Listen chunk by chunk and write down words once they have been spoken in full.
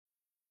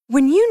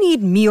When you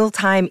need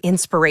mealtime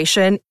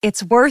inspiration,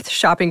 it's worth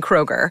shopping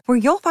Kroger, where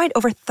you'll find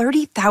over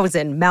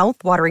 30,000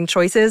 mouth-watering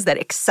choices that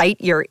excite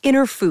your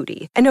inner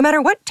foodie. And no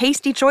matter what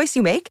tasty choice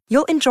you make,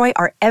 you'll enjoy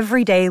our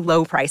everyday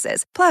low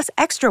prices, plus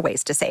extra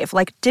ways to save,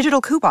 like digital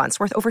coupons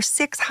worth over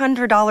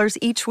 $600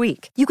 each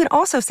week. You can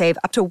also save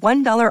up to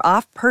 $1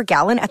 off per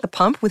gallon at the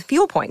pump with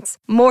fuel points.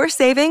 More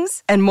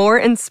savings and more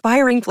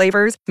inspiring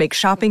flavors make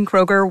shopping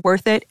Kroger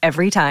worth it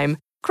every time.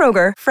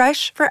 Kroger,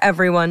 fresh for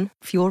everyone.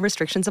 Fuel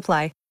restrictions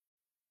apply.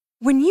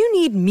 When you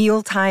need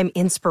mealtime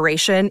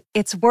inspiration,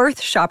 it's worth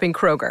shopping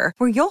Kroger,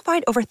 where you'll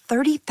find over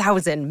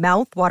 30,000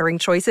 mouth-watering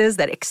choices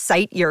that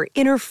excite your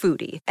inner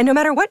foodie. And no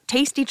matter what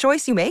tasty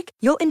choice you make,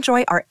 you'll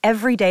enjoy our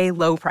everyday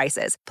low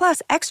prices,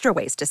 plus extra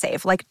ways to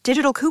save, like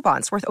digital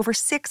coupons worth over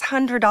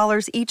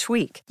 $600 each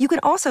week. You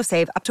can also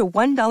save up to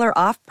 $1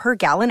 off per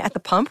gallon at the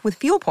pump with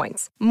fuel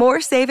points.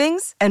 More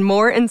savings and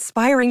more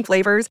inspiring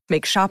flavors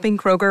make shopping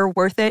Kroger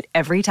worth it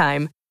every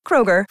time.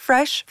 Kroger,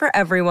 fresh for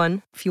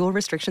everyone. Fuel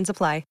restrictions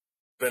apply.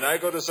 When I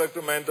go to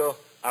Sacramento,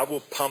 I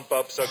will pump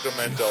up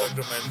Sacramento.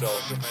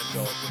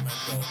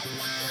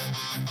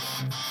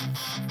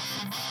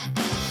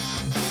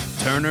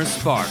 Turner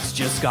Sparks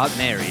just got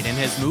married and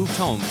has moved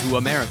home to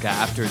America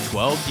after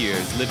 12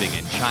 years living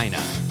in China.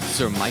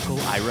 Sir Michael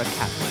Ira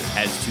Kaplan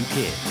has 2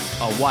 kids,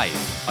 a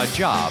wife, a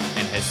job,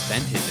 and has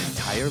spent his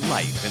entire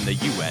life in the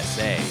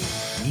USA.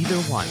 Neither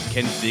one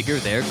can figure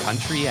their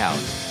country out.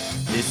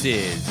 This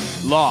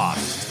is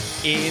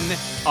Lost in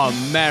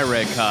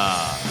America.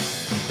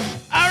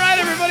 All right,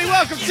 everybody,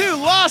 welcome to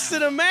Lost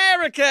in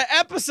America,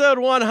 episode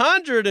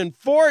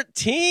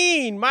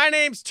 114. My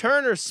name's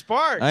Turner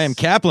Sparks. I am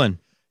Kaplan.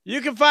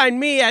 You can find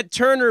me at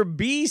Turner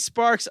B.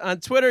 Sparks on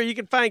Twitter. You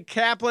can find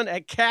Kaplan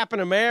at Cap'n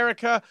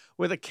America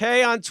with a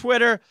K on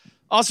Twitter.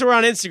 Also, we're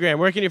on Instagram.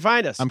 Where can you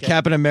find us? I'm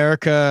Cap'n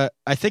America,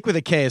 I think with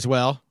a K as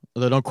well,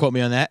 although don't quote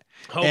me on that.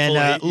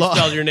 Hopefully, you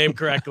spelled your name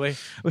correctly.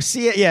 Well,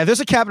 see, yeah, if there's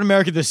a Cap'n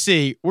America to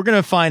see, we're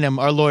gonna find him,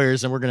 our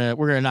lawyers, and we're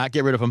gonna not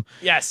get rid of him.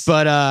 Yes.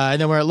 But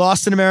and then we're at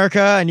Lost in America,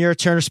 and you're at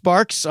Turner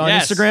Sparks on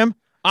Instagram.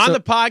 On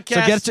the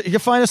podcast. So you can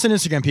find us on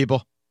Instagram,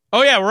 people.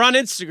 Oh yeah, we're on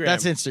Instagram.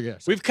 That's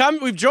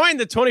Instagram. We've joined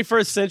the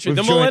 21st century,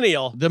 the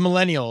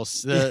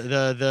millennials,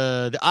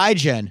 the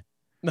iGen.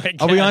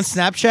 Are we on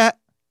Snapchat?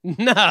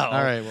 No.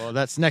 All right, well,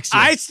 that's next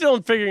year. I still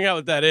am figuring out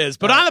what that is.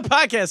 But on the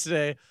podcast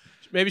today,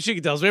 maybe she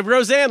can tell us. We have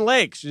Roseanne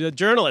Lake. She's a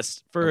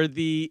journalist for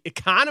The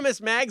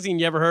Economist magazine.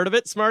 You ever heard of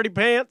it, Smarty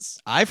Pants?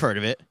 I've heard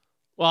of it.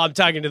 Well, I'm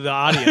talking to the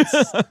audience.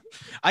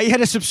 I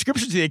had a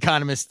subscription to The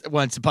Economist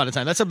once upon a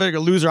time. That's how big a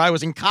loser I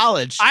was in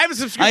college. I have a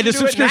subscription. I had a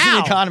subscription to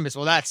The Economist.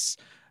 Well, that's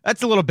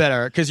a little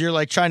better because you're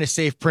like trying to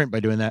save print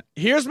by doing that.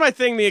 Here's my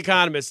thing, The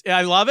Economist.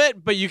 I love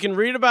it, but you can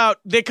read about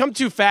they come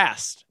too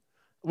fast.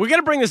 We got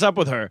to bring this up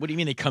with her. What do you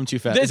mean they come too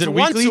fast? It's is it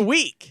once weekly? a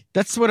week.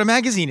 That's what a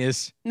magazine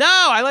is. No,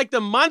 I like the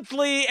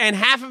monthly, and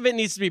half of it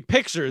needs to be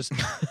pictures.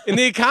 In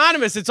The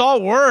Economist, it's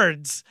all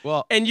words.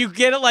 Well, and you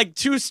get it like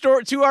two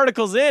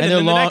articles in, and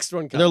then the next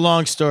one comes. They're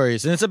long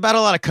stories, and it's about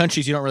a lot of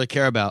countries you don't really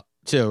care about.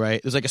 Too,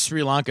 right? There's like a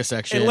Sri Lanka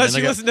section. Unless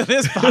you listen to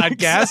this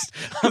podcast,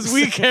 because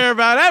we care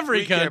about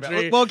every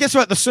country. Well, guess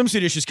what? The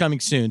swimsuit issue is coming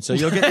soon, so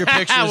you'll get your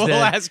pictures we'll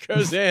then. ask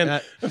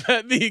Roseanne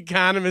about The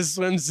Economist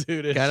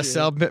swimsuit issue. Gotta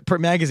sell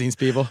magazines,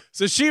 people.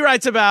 So she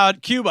writes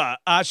about Cuba.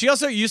 She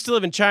also used to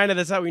live in China.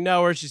 That's how we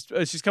know her.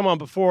 She's come on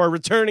before,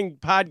 returning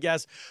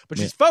podcast, but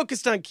she's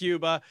focused on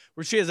Cuba,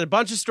 where she has a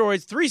bunch of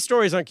stories, 3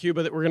 stories on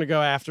Cuba that we're going to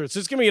go after. So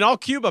it's going to be an all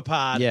Cuba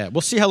pod. Yeah,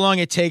 we'll see how long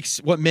it takes,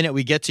 what minute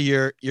we get to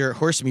your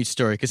horse meat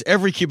story, because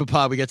every Cuba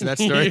pod we get to that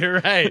story.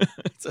 You're right.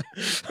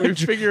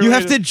 You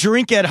have to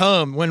drink at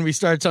home when we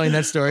start telling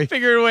that story.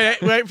 Figure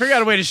out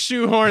a way to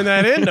shoehorn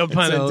that in, no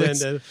pun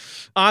intended,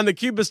 on the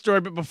Cuba story.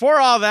 But before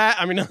all that,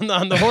 I mean,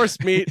 on the horse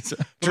meat,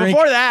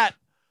 before that,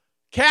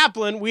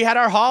 Kaplan, we had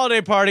our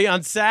holiday party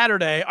on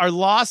Saturday, our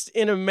Lost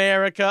in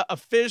America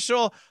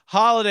official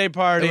holiday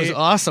party. It was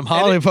awesome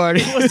holiday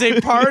party. It was a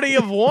party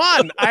of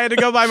one. I had to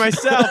go by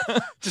myself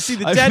to see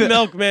the Dead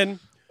Milkmen.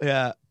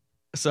 Yeah.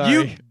 Sorry.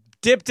 You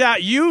dipped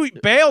out. You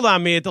bailed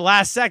on me at the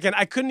last second.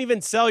 I couldn't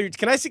even sell your.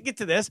 Can I get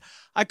to this?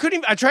 I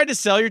tried to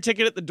sell your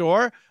ticket at the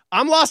door.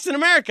 I'm Lost in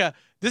America.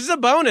 This is a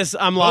bonus.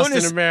 I'm Lost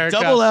in America.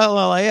 Double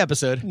LLA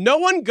episode. No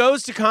one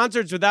goes to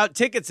concerts without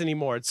tickets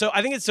anymore. So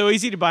I think it's so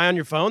easy to buy on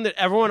your phone that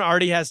everyone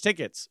already has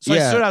tickets. So I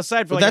stood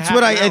outside for that's a half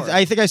what an hour.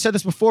 I think I said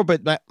this before,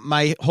 but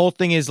my whole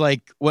thing is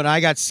like when I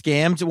got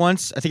scammed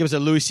once. I think it was a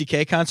Louis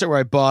C.K. concert where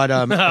I bought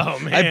oh, man.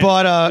 I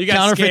bought you got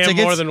counterfeit scammed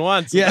tickets more than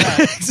once. Yeah,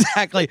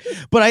 exactly.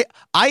 But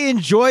I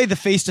enjoy the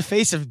face to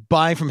face of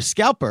buying from a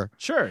scalper.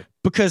 Sure.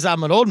 Because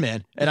I'm an old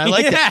man and I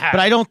like that, but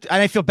I don't.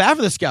 And I feel bad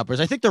for the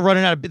scalpers. I think they're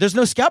running out of. There's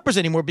no scalpers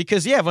anymore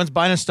because everyone's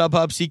buying on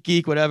StubHub,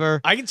 SeatGeek,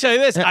 whatever. I can tell you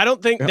this: I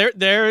don't think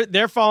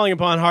they're falling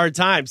upon hard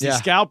times. These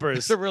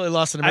scalpers, they're really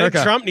lost in America. I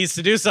think Trump needs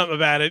to do something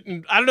about it.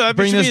 And I don't know.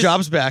 Bring those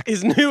jobs back.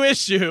 His new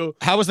issue.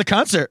 How was the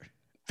concert?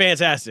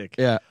 Fantastic.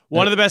 Yeah,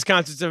 one of the best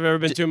concerts I've ever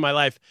been to in my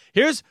life.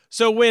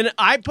 So when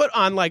I put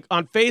on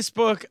on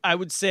Facebook, I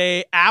would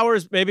say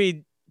hours,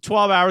 maybe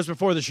 12 hours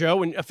before the show,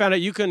 when I found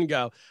out you couldn't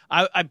go,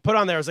 I put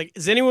on there, I was like,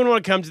 does anyone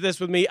want to come to this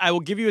with me? I will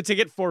give you a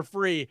ticket for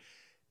free.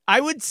 I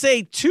would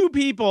say 2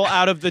 people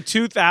out of the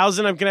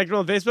 2,000 I'm connected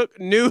on Facebook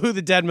knew who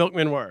the Dead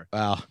Milkmen were.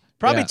 Wow.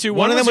 Probably 2.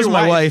 One of them was your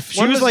my wife. She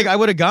One was like, I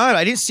would have gone.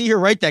 I didn't see her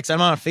right there because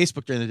I'm on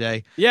Facebook during the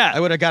day. Yeah. I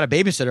would have got a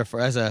babysitter for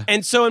as a.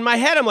 And so in my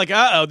head, I'm like,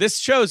 this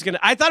show's going to,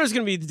 I thought it was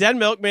going to be the Dead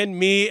Milkmen,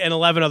 me, and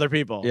 11 other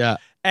people. Yeah.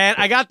 And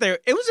I got there.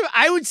 It was,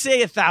 I would say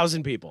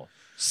 1,000 people.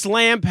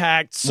 Slam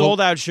packed,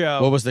 sold out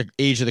show. What was the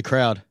age of the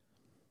crowd?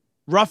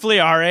 Roughly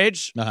our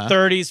age,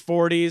 30s,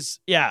 40s.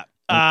 Yeah.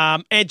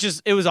 And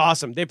it was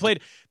awesome. They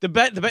played the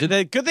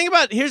good thing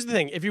about, here's the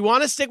thing. If you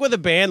want to stick with a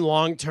band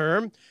long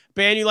term,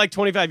 band you like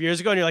 25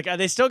 years ago, and you're like, are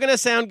they still going to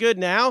sound good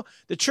now?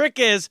 The trick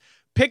is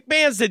pick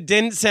bands that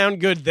didn't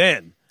sound good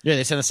then. Yeah,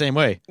 they sound the same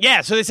way.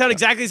 Yeah, so they sound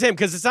exactly the same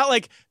because it's not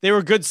like they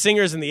were good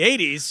singers in the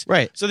 80s.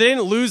 Right. So they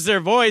didn't lose their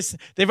voice.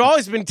 They've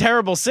always been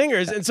terrible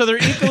singers, and so they're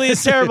equally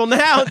as terrible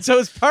now, so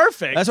it's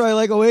perfect. That's why I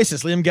like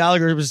Oasis. Liam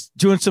Gallagher was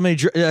doing so many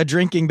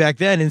drinking back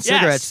then and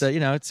cigarettes that,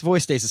 its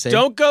voice stays the same.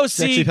 Don't go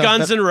see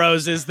Guns N'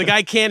 Roses. The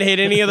guy can't hit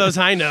any of those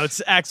high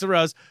notes, Axl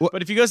Rose.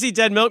 But if you go see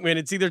Dead Milkmen,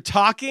 it's either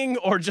talking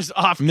or just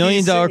off-key $1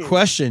 million singing.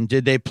 question.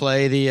 Did they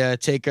play the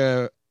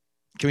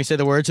Can we say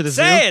the word to the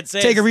zoo?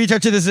 Say Take a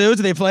retard to the zoo.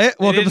 Did they play it?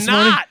 They did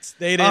not.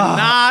 They did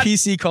not.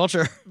 PC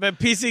culture. But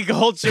PC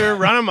culture,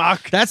 run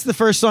amok. That's the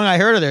first song I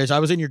heard of theirs. I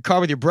was in your car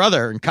with your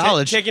brother in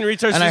college. Taking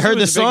retards and I heard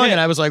the song and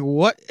I was like,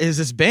 what is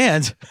this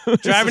band?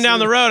 Driving down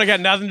the road, I got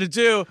nothing to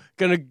do.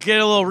 Gonna get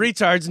a little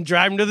retards and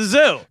drive them to the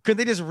zoo. Could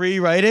they just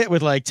rewrite it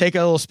with take a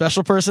little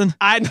special person?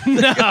 I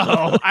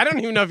don't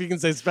even know if you can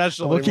say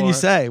special What anymore. can you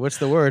say? What's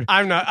the word?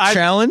 I'm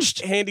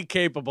challenged? Handy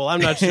capable.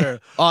 I'm not sure.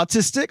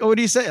 Autistic? What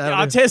do you say?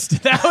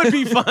 Autistic. That would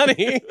be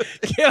funny.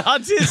 Get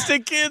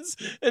autistic kids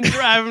and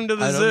drive them to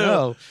the zoo.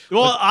 Know.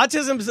 Well,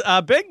 autism's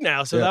big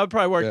now, so that would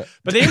probably work. Yeah.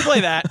 But they didn't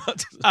play that.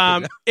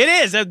 It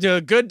is.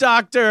 A good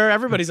doctor.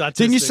 Everybody's autistic.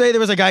 Didn't you say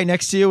there was a guy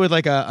next to you with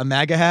a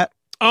MAGA hat?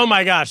 Oh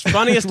my gosh,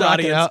 funniest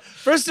audience.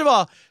 First of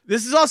all,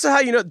 this is also how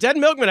you know Dead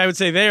Milkmen, I would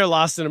say they are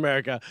lost in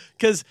America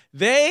because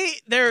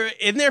they're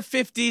in their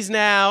 50s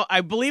now.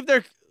 I believe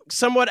they're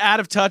somewhat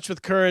out of touch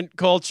with current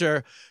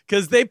culture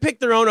because they picked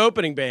their own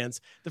opening bands.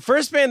 The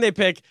first band they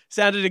picked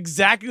sounded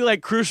exactly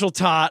like Crucial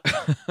Tot.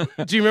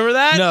 Do you remember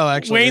that? No,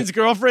 actually. Wayne's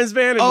Girlfriend's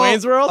band in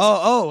Wayne's World?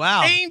 Oh,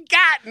 wow. Ain't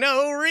got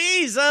no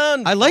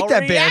reason. I like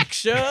that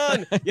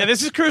reaction. Yeah,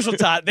 this is Crucial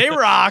Tot. They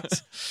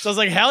rocked. So I was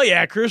like, hell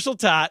yeah, Crucial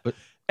Tot.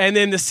 And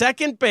then the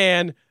second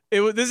band,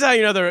 this is how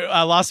you know they're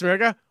lost in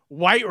America,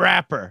 White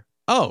Rapper.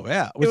 Oh,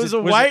 yeah.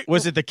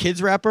 Was it the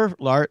kids rapper?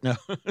 Lart? No.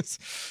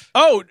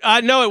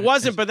 No, it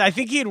wasn't, but I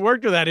think he had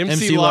worked with that.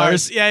 MC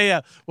Lars.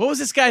 Yeah. What was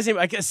this guy's name?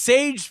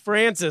 Sage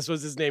Francis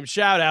was his name.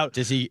 Shout out.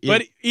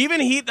 But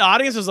even the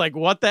audience was like,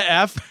 what the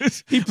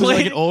F? He played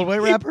like an old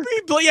white rapper?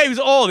 He was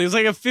old. He was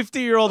like a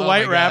 50-year-old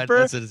white rapper.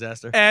 That's a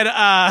disaster.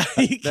 And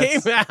he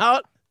came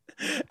out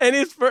and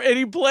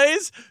he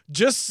plays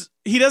just...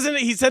 He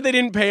said they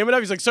didn't pay him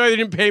enough. He's like, sorry, they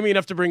didn't pay me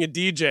enough to bring a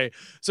DJ.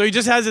 So he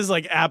just has his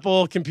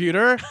Apple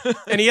computer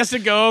and he has to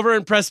go over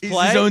and press play.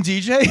 He's his own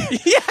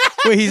DJ? Yeah.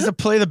 Wait, he's to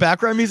play the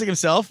background music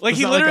himself?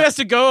 He literally has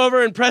to go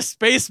over and press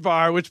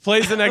spacebar, which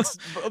plays the next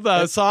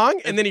song,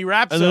 and then he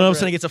raps and then all of a it.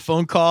 sudden he gets a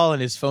phone call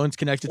and his phone's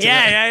connected to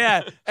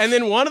Yeah. And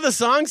then one of the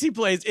songs he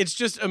plays, it's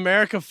just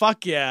America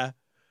Fuck Yeah.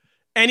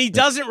 And he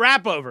doesn't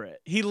rap over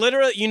it. He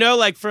literally,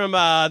 from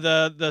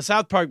the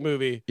South Park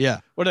movie.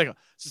 Yeah. What do they call?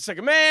 So it's like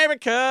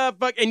America,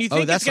 fuck, and you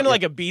think it's gonna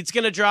a beat's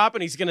gonna drop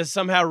and he's gonna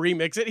somehow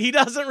remix it. He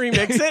doesn't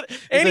remix it,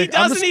 and he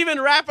doesn't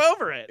even rap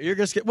over it. You're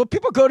just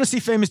people go to see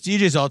famous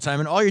DJs all the time,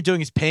 and all you're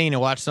doing is paying to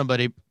watch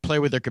somebody play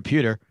with their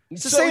computer.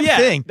 It's the same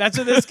thing. That's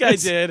what this guy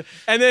did.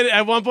 And then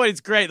at one point,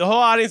 it's great. The whole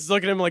audience is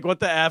looking at him like, what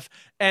the F?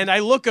 And I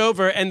look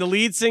over, and the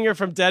lead singer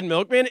from Dead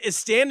Milkmen is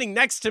standing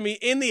next to me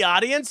in the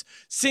audience,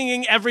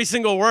 singing every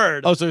single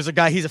word. Oh, so there's a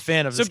guy, he's a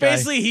fan of this guy. So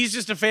basically, he's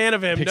just a fan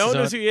of him. No one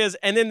knows who he is.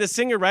 And then the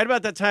singer, right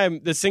about that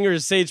time, the singer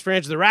is Sage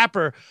Francis, the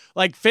rapper,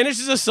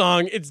 finishes a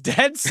song. It's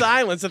dead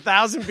silence,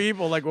 1,000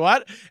 people. Like,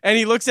 what? And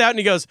he looks out and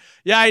he goes,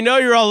 yeah, I know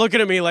you're all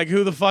looking at me like,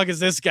 who the fuck is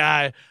this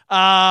guy?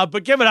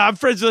 But give it up. I'm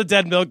friends with the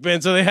Dead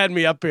Milkmen, so they had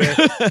me up here.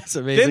 That's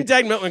amazing. Then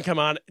Dead Milkmen come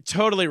on.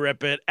 Totally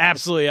rip it.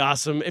 Absolutely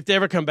awesome. If they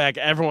ever come back,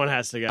 everyone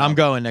has to go. I'm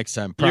going next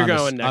time. Promise. You're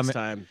going next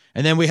time.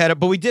 And then we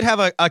did have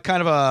a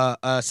kind of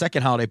a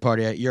second holiday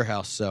party at your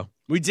house. So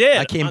we did.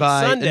 I came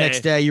by Sunday. the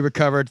next day. You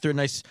recovered through a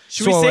nice.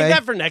 Should we save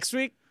that for next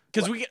week?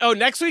 Because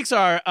next week's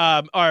our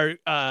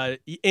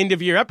end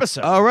of year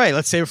episode. All right,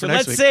 let's save it for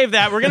next week. Let's save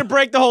that. We're gonna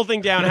break the whole thing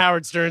down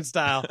Howard Stern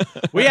style.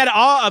 We had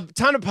a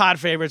ton of pod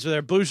favorites were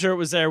there. Blue Shirt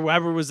was there.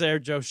 Weber was there.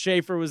 Joe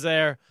Schaefer was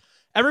there.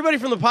 Everybody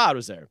from the pod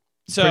was there.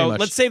 So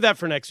let's save that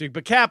for next week.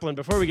 But Kaplan,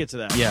 before we get to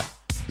that, yeah,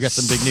 we got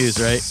some big news,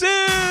 right?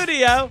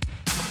 Studio.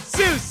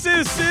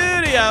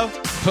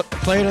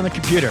 Play it on the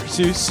computer.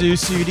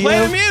 Studio.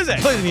 Play the music.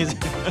 Play the music.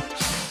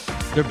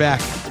 They're back.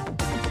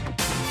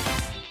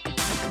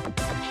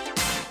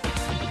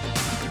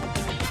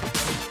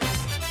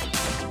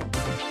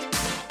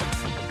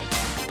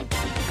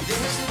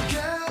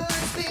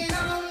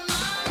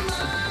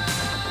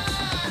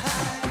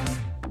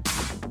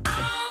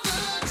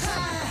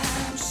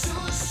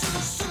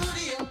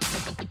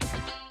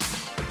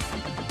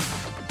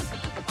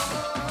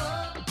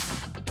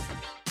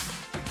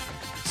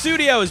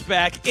 Sudio is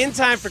back in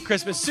time for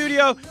Christmas.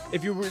 Sudio,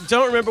 if you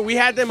don't remember, we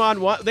had them on.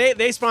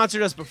 They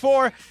sponsored us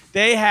before.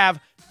 They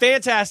have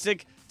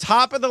fantastic,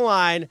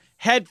 top-of-the-line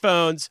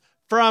headphones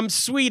from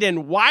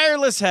Sweden,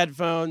 wireless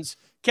headphones.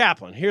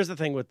 Kaplan, here's the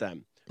thing with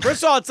them.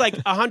 First of all, it's like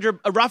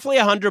roughly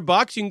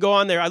 $100. You can go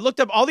on there. I looked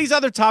up all these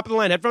other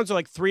top-of-the-line headphones are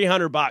like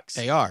 $300.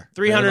 They are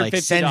 $350. like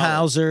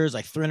Sennheisers,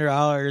 like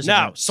 $300.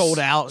 No, sold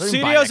out.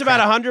 Studio's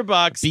about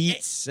 $100.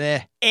 Beats,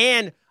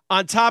 and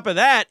on top of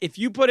that, if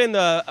you put in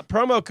the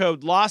promo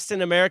code Lost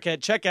in America at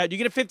checkout, you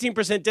get a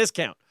 15%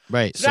 discount.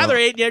 Right. So now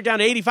they're down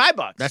to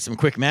 $85. That's some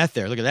quick math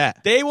there. Look at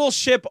that. They will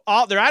ship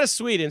they're out of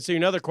Sweden, so you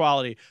know their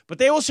quality, but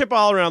they will ship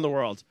all around the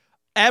world.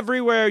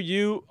 Everywhere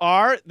you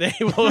are, they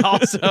will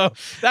also.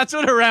 That's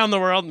what around the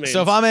world means.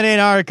 So if I'm in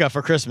Antarctica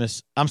for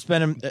Christmas, I'm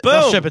spending.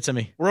 They'll ship it to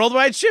me.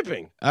 Worldwide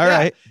shipping. All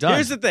right, done.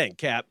 Here's the thing,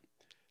 Cap.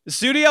 The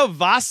Studio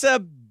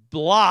Vasa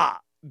Blah,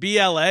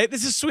 BLA.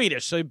 This is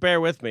Swedish, so bear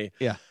with me.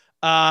 Yeah.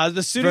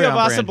 The Studio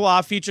Vasa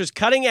Blah features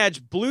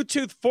cutting-edge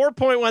Bluetooth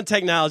 4.1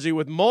 technology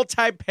with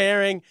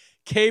multi-pairing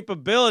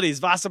capabilities.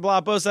 Vasa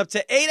Blah boasts up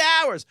to 8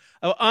 hours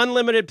of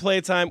unlimited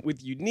playtime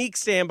with unique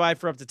standby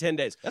for up to 10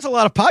 days. That's a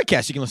lot of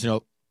podcasts you can listen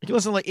to. You can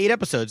listen to like 8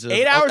 episodes.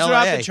 8 hours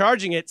without the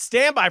charging it.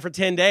 Standby for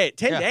 10 days.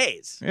 10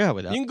 days. Yeah,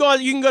 without. You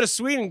can go to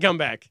Sweden and come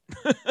back.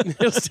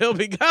 It'll still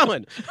be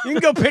going. You can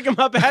go pick them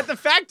up at the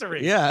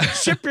factory. Yeah.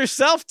 Ship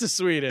yourself to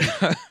Sweden.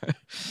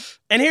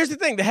 And here's the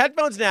thing: the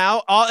headphones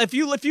now. If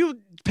you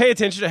pay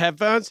attention to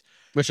headphones,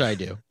 which I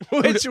do,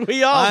 which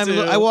we all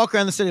do, I walk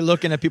around the city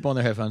looking at people on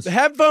their headphones. The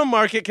headphone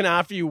market can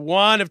offer you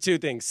one of two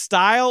things: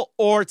 style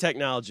or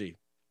technology.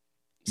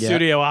 Yeah.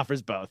 Studio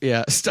offers both.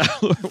 Yeah,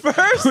 style.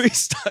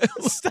 First,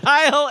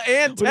 style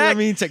and tech. What do I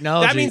mean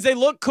technology? That means they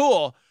look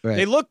cool. Right.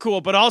 They look cool,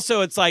 but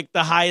also it's like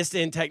the highest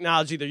end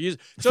technology they're using.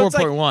 So 4.1. It's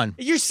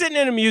like you're sitting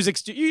in a music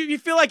studio. You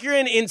feel like you're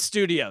in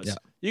studios. Yeah.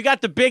 You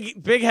got the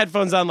big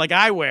headphones on like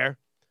I wear,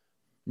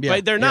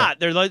 but they're not.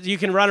 They're like, you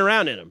can run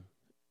around in them.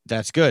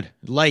 That's good.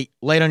 Light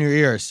on your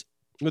ears.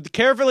 With the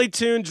carefully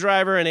tuned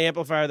driver and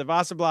amplifier, the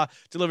Vasa Blah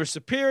delivers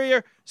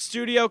superior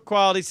studio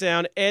quality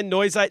sound and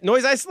noise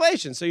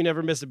isolation, so you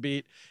never miss a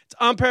beat. It's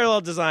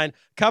unparalleled design,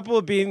 coupled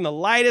with being the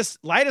lightest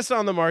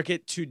on the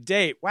market to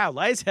date. Wow,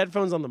 lightest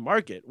headphones on the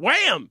market.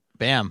 Wham!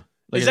 Bam.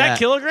 Is that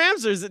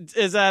kilograms or is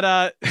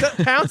that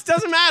pounds?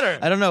 Doesn't matter.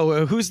 I don't know.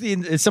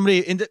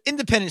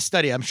 Independent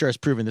study, I'm sure has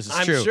proven this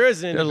is true. I'm sure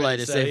it's an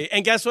independent study.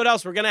 And guess what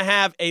else? We're going to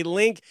have a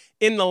link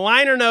in the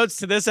liner notes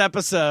to this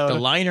episode. The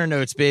liner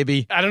notes,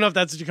 baby. I don't know if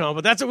that's what you call them,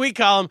 but that's what we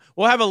call them.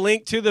 We'll have a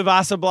link to the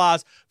Vasa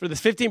Blahs for the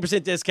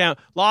 15% discount.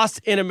 Lost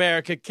in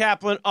America.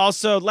 Kaplan.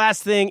 Also,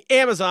 last thing,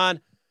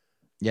 Amazon.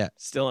 Yeah.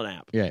 Still an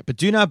app. Yeah. But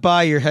do not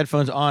buy your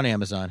headphones on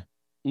Amazon.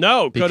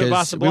 No, go to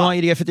Vasa Blah. We want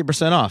you to get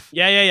 50% off.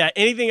 Yeah.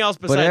 Anything else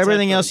besides but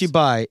everything headphones, else you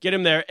buy, get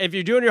them there. If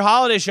you're doing your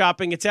holiday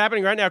shopping, it's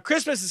happening right now.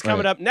 Christmas is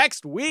coming up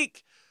next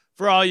week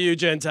for all you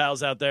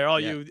Gentiles out there, all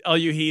you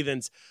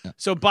heathens. Yeah.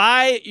 So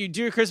you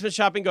do your Christmas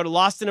shopping, go to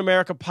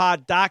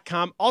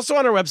lostinamericapod.com. Also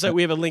on our website,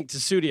 we have a link to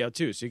Studio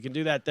too, so you can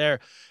do that there.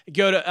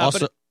 Go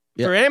to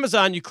for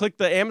Amazon, you click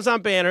the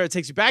Amazon banner. It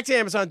takes you back to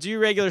Amazon. Do your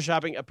regular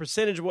shopping. A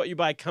percentage of what you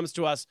buy comes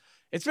to us.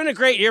 It's been a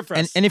great year for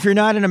us. And if you're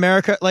not in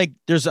America, like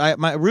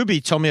my Ruby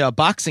told me about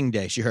Boxing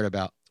Day. She heard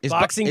about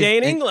Boxing Day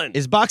in England.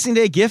 Is Boxing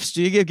Day gifts?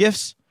 Do you give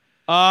gifts?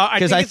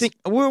 Because I think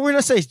we're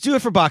gonna say do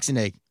it for Boxing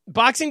Day.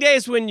 Boxing Day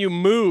is when you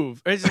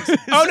move. I think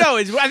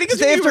it's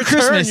day when you return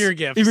Christmas, your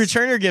gifts. You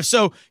return your gifts.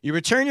 So you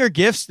return your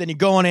gifts, then you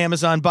go on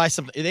Amazon, buy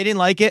something. If they didn't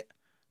like it,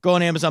 go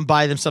on Amazon,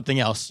 buy them something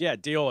else. Yeah,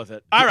 deal with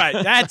it. All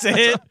right, that's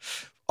it.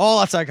 All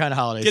outside kind of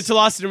holidays. Get to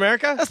Lost in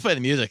America? Let's play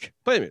the music.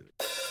 Play the music.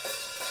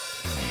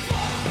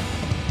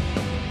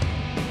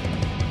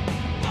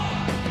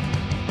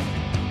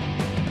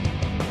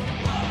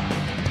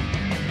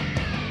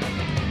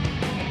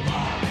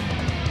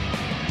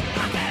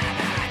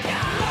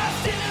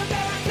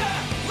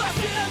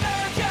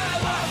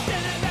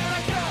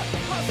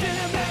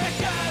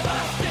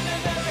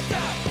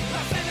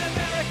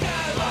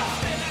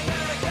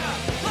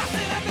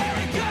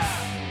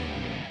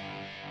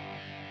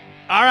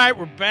 All right,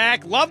 we're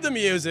back. Love the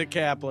music,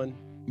 Kaplan.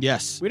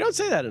 Yes. We don't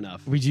say that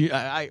enough. We do.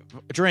 I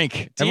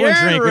drink. Everyone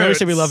drink. We always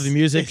say we love the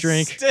music.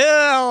 Drink.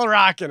 Still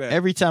rocking it.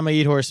 Every time I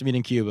eat horse meat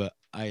in Cuba,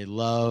 I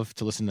love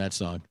to listen to that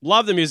song.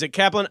 Love the music.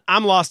 Kaplan,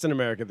 I'm lost in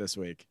America this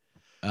week.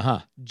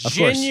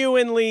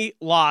 Genuinely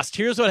lost.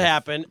 Here's what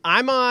happened.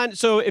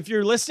 So if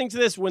you're listening to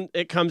this when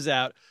it comes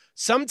out,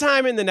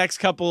 sometime in the next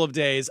couple of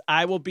days,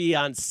 I will be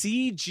on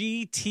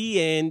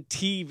CGTN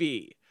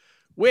TV,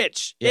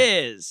 which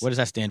is... What does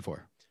that stand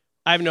for?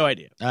 I have no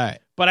idea. All right.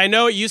 But I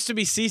know it used to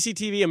be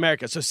CCTV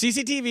America. So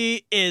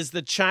CCTV is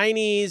the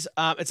Chinese,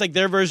 it's like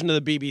their version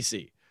of the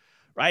BBC,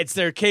 right? It's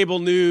their cable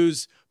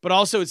news, but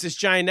also it's this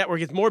giant network.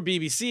 It's more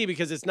BBC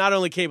because it's not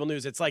only cable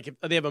news. It's like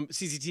they have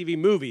CCTV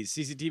movies,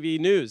 CCTV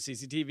news,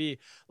 CCTV,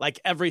 like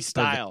every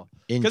style.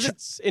 Because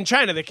it's in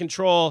China, they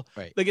control,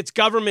 like it's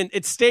government,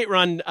 it's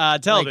state-run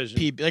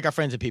television. Like our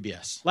friends at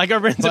PBS. Like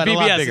our friends at PBS. A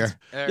lot bigger.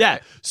 Yeah.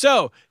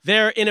 So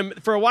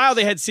for a while,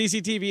 they had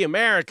CCTV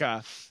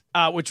America.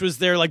 which was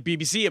their like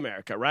BBC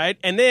America, right?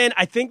 And then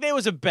I think they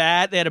had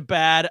a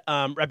bad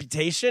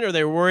reputation, or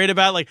they were worried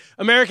about like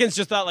Americans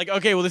just thought like,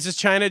 okay, well this is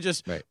China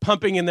just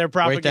pumping in their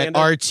propaganda.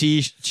 Right, that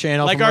RT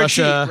channel like from RT,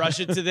 Russia.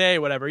 Russia Today,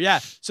 whatever. Yeah.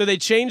 So they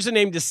changed the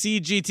name to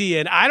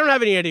CGTN. I don't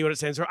have any idea what it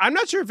stands for. I'm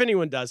not sure if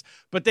anyone does,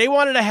 but they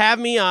wanted to have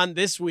me on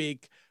this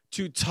week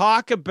to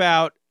talk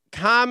about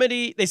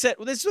comedy. They said,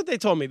 well, this is what they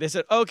told me. They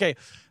said, okay,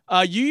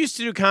 you used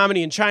to do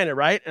comedy in China,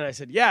 right? And I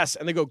said, yes.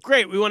 And they go,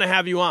 great, we want to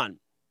have you on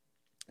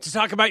to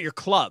talk about your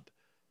club.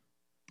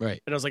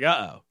 Right. And I was like,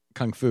 uh-oh.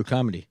 Kung Fu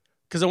comedy.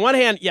 Because on one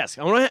hand, yes,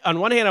 on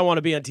one hand, I want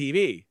to be on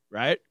TV,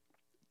 right?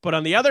 But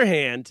on the other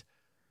hand,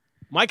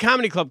 my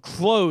comedy club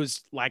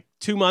closed like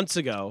 2 months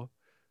ago.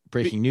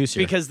 Breaking news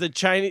here. Because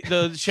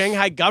the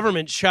Shanghai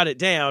government shut it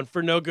down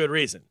for no good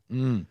reason.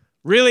 Mm.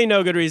 Really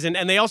no good reason.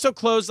 And they also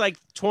closed like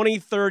 20,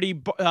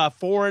 30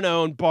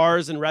 foreign-owned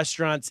bars and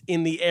restaurants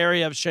in the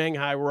area of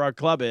Shanghai where our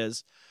club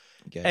is.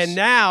 And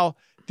now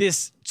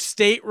this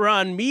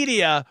state-run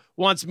media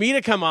wants me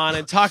to come on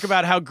and talk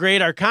about how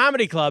great our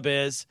comedy club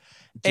is.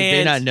 Did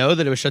they not know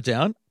that it was shut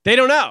down? They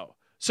don't know.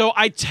 So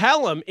I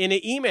tell them in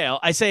an email,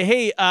 I say,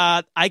 hey,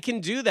 I can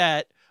do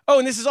that. Oh,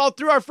 and this is all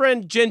through our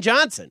friend Jen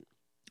Johnson.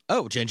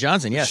 Oh, Jen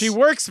Johnson, yes. She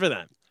works for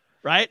them,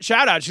 right?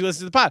 Shout out. She listens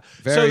to the pod.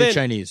 Very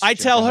Chinese. I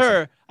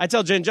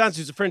tell Jen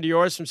Johnson, who's a friend of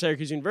yours from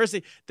Syracuse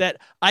University, that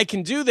I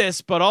can do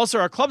this, but also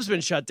our club's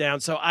been shut down,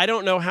 so I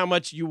don't know how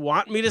much you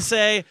want me to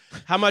say,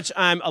 how much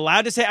I'm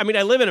allowed to say. I mean,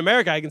 I live in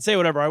America. I can say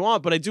whatever I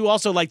want, but I do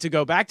also like to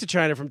go back to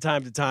China from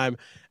time to time,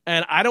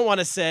 and I don't want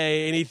to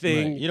say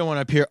anything. Right. You don't want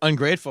to appear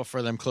ungrateful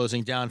for them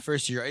closing down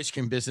first your ice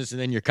cream business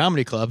and then your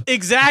comedy club.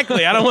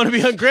 Exactly. I don't want to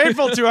be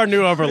ungrateful to our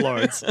new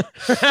overlords.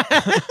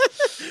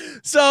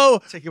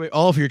 So take away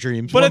all of your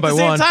dreams, but one at by the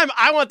same one. time,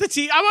 I want to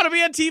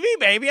be on TV,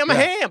 baby. I'm a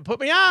ham. Put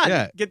me on.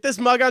 Yeah. Get this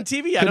mug on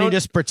TV. Can you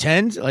just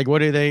pretend? Like,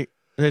 what are they? Are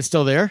they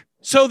still there?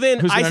 So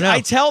then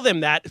I tell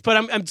them that,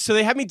 but so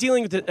they have me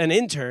dealing with an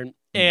intern,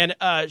 and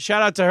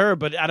shout out to her,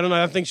 but I don't know. I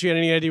don't think she had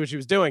any idea what she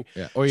was doing.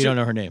 Yeah. Or you don't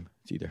know her name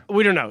either.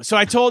 We don't know. So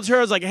I told her,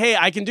 I was like, hey,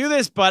 I can do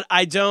this, but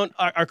I don't.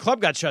 Our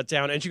club got shut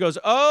down, and she goes,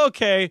 oh,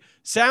 okay,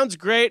 sounds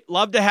great.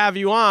 Love to have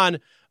you on.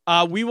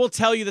 We will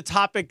tell you the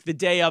topic the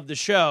day of the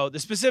show, the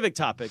specific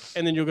topic,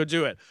 and then you'll go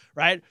do it,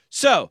 right?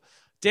 So,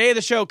 day of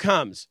the show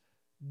comes.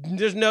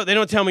 They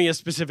don't tell me a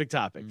specific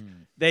topic.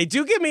 They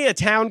do give me a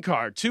town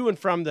card to and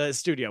from the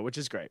studio, which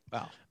is great.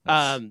 Wow.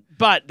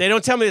 But they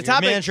don't tell me the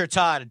topic. Manager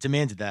Todd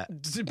demanded that.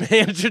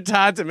 Manager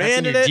Todd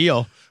demanded That's in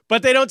your deal.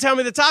 But they don't tell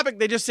me the topic.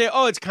 They just say,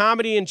 oh, it's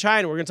comedy in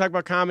China. We're going to talk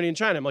about comedy in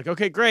China. I'm like,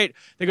 okay, great.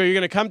 They go, you're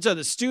going to come to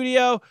the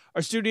studio.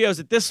 Our studio's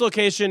at this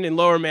location in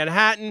Lower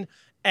Manhattan,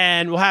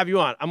 and we'll have you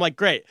on. I'm like,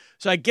 great.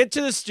 So I get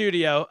to the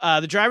studio.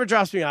 The driver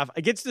drops me off.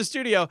 I get to the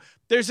studio.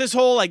 There's this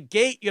whole like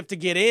gate you have to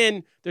get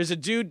in. There's a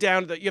dude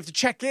down that you have to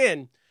check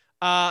in.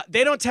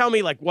 They don't tell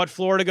me like what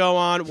floor to go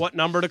on, what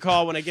number to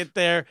call when I get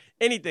there,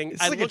 anything.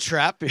 It's like a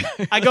trap.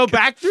 I go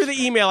back through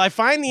the email. I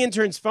find the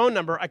intern's phone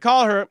number. I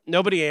call her.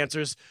 Nobody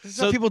answers.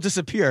 So people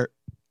disappear.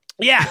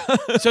 Yeah.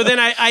 So then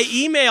I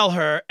email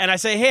her and I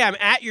say, hey, I'm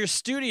at your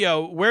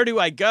studio. Where do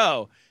I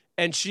go?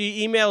 And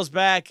she emails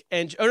back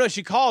and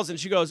she calls and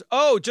she goes,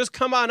 oh, just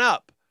come on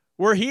up.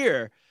 We're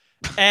here.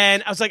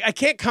 And I was like, I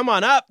can't come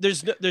on up.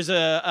 There's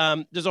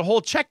a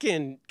whole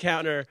check-in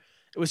counter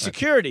with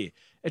security.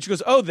 And she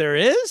goes, oh, there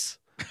is?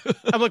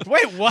 I'm like,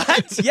 wait,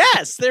 what?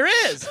 Yes, there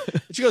is.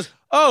 And she goes,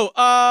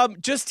 oh,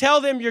 just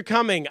tell them you're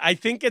coming. I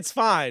think it's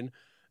fine.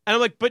 And I'm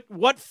like, but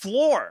what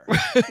floor?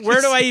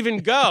 Where do I even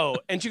go?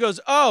 And she goes,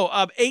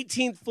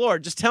 18th floor.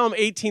 Just tell them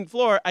 18th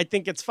floor. I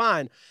think it's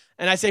fine.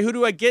 And I say, who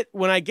do I get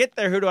when I get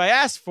there? Who do I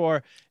ask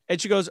for? And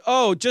she goes,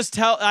 oh,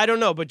 I don't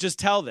know, but just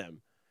tell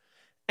them.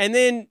 And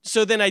then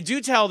I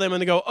do tell them,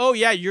 and they go, oh,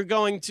 yeah, you're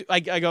going to, I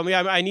go,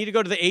 yeah, I need to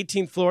go to the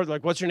 18th floor. They're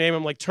like, what's your name?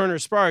 I'm like, Turner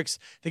Sparks.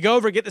 They go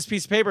over, get this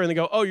piece of paper, and they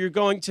go, oh, you're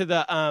going to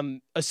the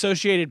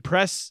Associated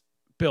Press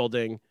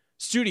building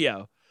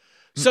studio.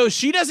 So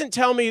she doesn't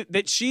tell me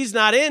that she's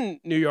not in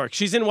New York.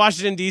 She's in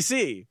Washington,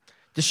 D.C.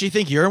 Does she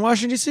think you're in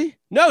Washington, D.C.?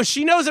 No,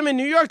 she knows I'm in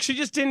New York. She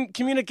just didn't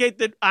communicate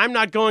that I'm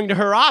not going to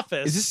her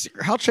office.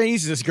 How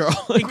Chinese is this girl?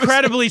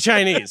 Incredibly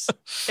Chinese.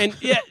 And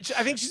yeah,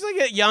 I think she's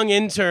like a young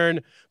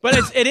intern. But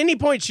at any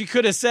point, she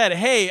could have said,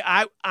 hey,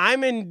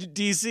 I'm in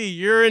D.C.,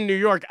 you're in New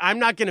York. I'm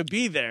not going to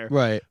be there.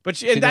 Right. But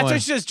that's why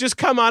she says, just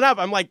come on up.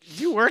 I'm like,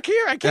 do you work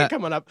here? I can't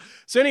come on up.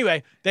 So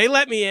anyway, they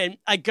let me in.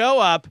 I go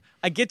up.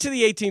 I get to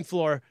the 18th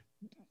floor.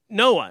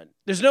 No one.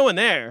 There's no one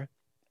there.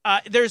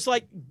 There's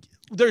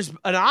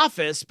an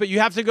office, but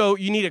you have to go.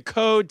 You need a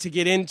code to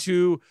get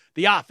into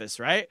the office,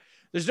 right?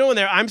 There's no one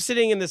there. I'm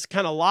sitting in this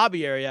kind of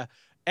lobby area,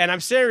 and I'm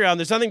sitting around.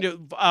 There's nothing to.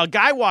 A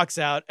guy walks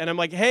out, and I'm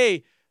like,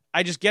 hey.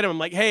 I just get him. I'm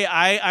like, hey,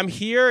 I'm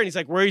here. And he's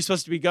like, where are you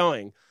supposed to be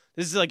going?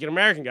 This is like an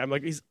American guy. I'm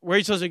like, where are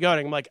you supposed to be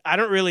going? I'm like, I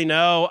don't really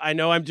know. I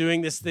know I'm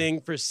doing this thing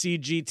for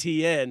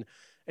CGTN. And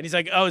he's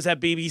like, oh, is that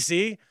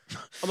BBC?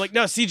 I'm like,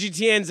 no,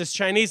 CGTN's this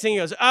Chinese thing. He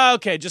goes, oh,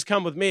 okay, just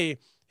come with me.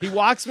 He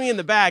walks me in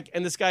the back,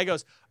 and this guy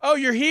goes, "Oh,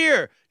 you're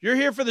here. You're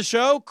here for the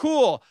show?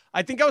 Cool.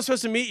 I think I was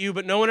supposed to meet you,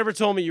 but no one ever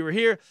told me you were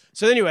here."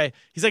 So anyway,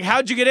 he's like,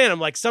 "How'd you get in?" I'm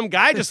like, "Some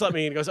guy just let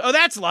me in." He goes, "Oh,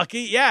 that's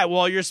lucky. Yeah,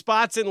 well, your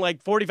spot's in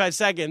like 45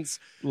 seconds."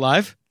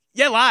 Live?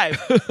 Yeah, live.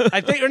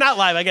 I think, or not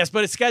live, I guess,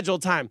 but it's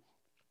scheduled time.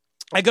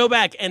 I go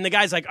back, and the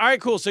guy's like, "All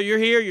right, cool. So you're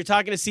here. You're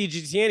talking to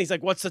CGTN." He's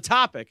like, "What's the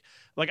topic?"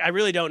 I'm like, "I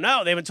really don't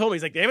know. They haven't told me."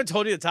 He's like, "They haven't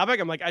told you the topic?"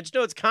 I'm like, "I just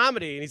know it's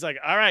comedy." And he's like,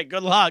 "All right,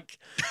 good luck."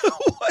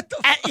 What the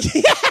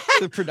fuck?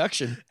 The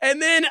production.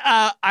 And then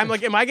I'm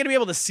like, "Am I going to be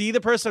able to see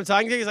the person I'm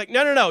talking to?" He's like,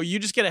 No. You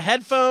just get a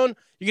headphone,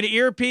 you get an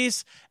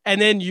earpiece,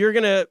 and then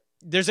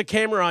there's a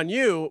camera on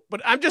you,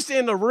 but I'm just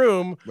in the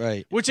room."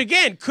 Right. Which,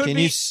 again, could Can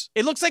be, you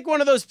it looks like one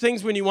of those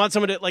things when you want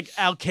someone to, like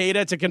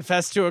Al-Qaeda to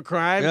confess to a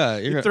crime. Yeah,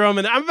 you throw them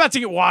in there. I'm about to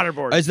get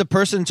waterboarded. Is the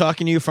person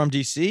talking to you from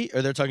DC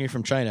or they're talking to you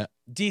from China?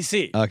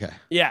 DC. Okay.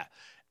 Yeah.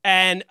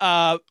 And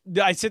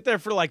I sit there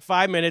for like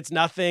 5 minutes,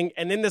 nothing.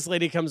 And then this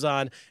lady comes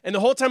on. And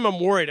the whole time I'm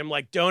worried. I'm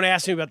like, "Don't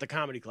ask me about the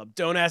comedy club.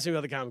 Don't ask me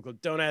about the comedy club.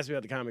 Don't ask me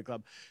about the comedy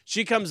club."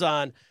 She comes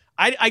on.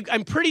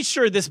 I'm pretty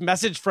sure this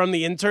message from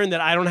the intern that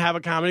I don't have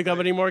a comedy club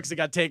anymore because it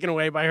got taken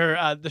away by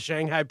her, the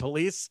Shanghai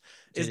police,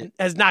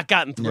 has not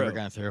gotten through. Never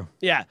gone through.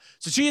 Yeah.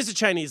 So she is a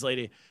Chinese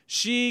lady.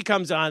 She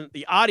comes on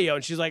the audio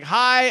and she's like,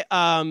 "Hi,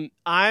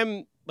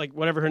 I'm like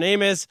whatever her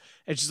name is."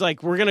 And she's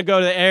like, "We're going to go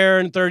to the air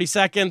in 30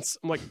 seconds.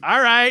 I'm like,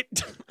 "All right."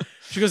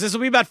 She goes, "This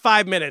will be about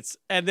 5 minutes."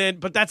 And then,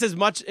 but that's as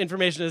much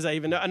information as I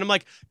even know. And I'm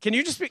like, "Can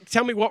you just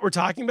tell me what we're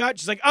talking about?"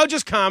 She's like, "Oh,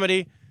 just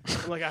comedy."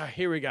 I'm like, "Ah,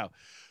 here we go."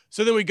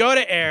 So then we go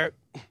to air.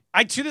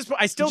 I still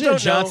Jen don't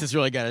Johnson's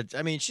really got it.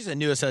 I mean, she's a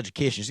newest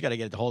education. She's got to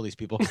get it to hold these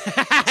people.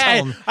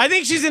 I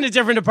think she's in a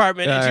different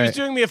department, and she was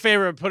doing me a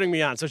favor of putting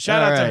me on. So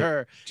shout out to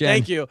her. Jen.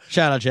 Thank you.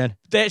 Shout out, Jen.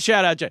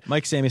 Shout out, Jen.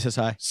 Mike Sammy says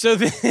hi. So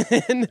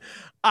then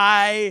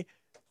I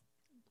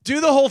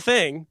do the whole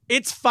thing.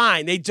 It's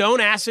fine. They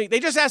don't ask me. They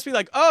just ask me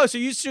like, "Oh, so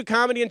you used to do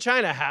comedy in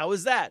China. How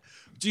is that?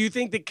 Do you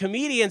think that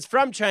comedians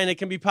from China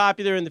can be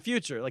popular in the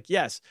future?" Like,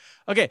 "Yes."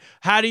 "Okay.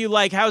 How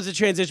is the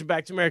transition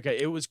back to America?"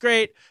 "It was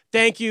great.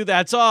 Thank you.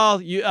 That's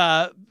all. You,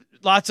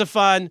 lots of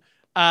fun.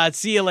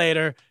 See you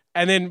later."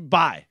 And then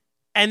bye.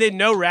 And then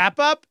no wrap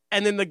up.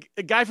 And then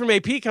the guy from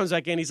AP comes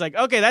back in. He's like,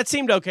 "Okay, that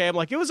seemed okay." I'm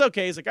like, "It was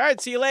okay." He's like, "All right,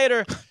 see you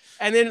later."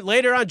 And then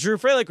later on, Drew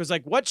Freilich was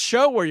like, "What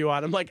show were you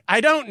on?" I'm like,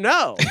 "I don't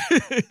know."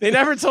 They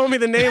never told me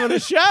the name of the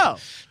show.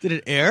 Did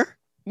it air?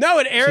 No,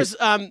 it airs.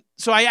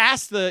 So I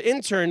asked the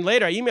intern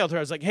later. I emailed her. I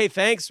was like, "Hey,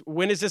 thanks.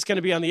 When is this going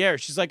to be on the air?"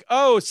 She's like,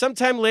 "Oh,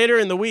 sometime later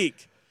in the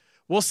week.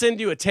 We'll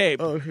send you a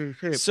tape." Oh,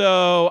 tape.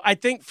 So I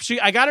think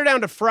I got her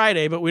down to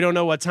Friday, but we don't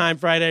know what time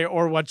Friday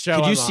or what show.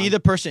 Could you I'm see on.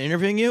 the person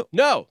interviewing you?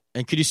 No,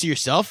 And could you see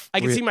yourself? I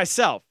can see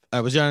myself.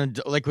 Was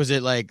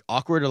it like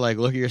awkward to like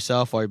look at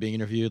yourself while you're being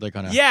interviewed? Like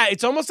on a Yeah,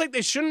 it's almost like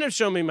they shouldn't have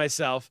shown me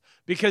myself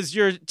because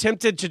you're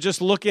tempted to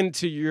just look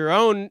into your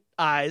own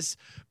eyes,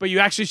 but you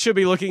actually should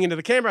be looking into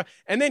the camera.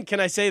 And then, can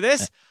I say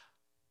this?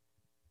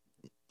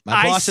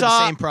 My boss had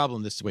the same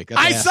problem this week.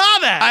 I saw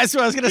that. That's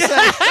what I was going to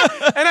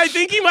say. And I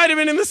think he might have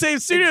been in the same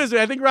studio as me.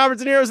 I think Robert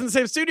De Niro was in the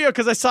same studio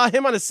because I saw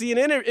him on a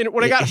CNN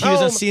when I got home. He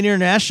was on CNN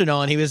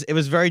International, and it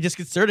was very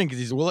disconcerting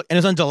because and it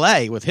was on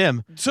delay with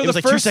him. So it the was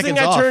like first 2 thing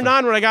seconds I turned off.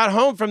 on when I got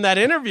home from that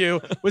interview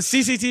was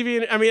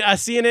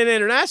CNN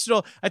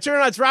International. I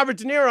turned on, it's Robert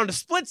De Niro on a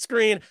split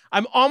screen.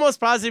 I'm almost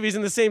positive he's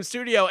in the same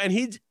studio, and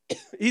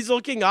he's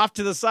looking off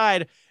to the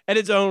side at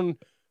his own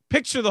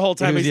picture the whole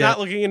time. He's not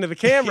looking into the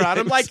camera. And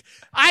I'm like,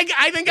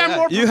 I think I'm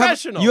more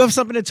professional. You have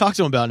something to talk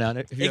to him about now.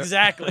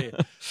 Exactly.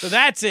 So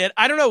that's it.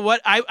 I don't know what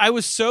I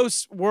was so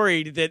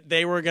worried that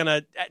they were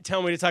gonna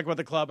tell me to talk about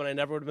the club, and I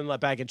never would have been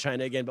let back in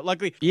China again. But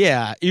luckily,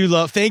 yeah,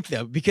 thank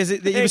them because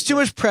it was too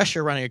much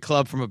pressure running a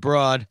club from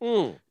abroad.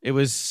 It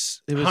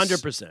was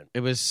 100%. It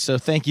was so.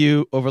 Thank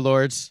you,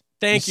 overlords.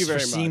 Thank you very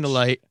much for seeing the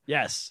light.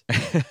 Yes.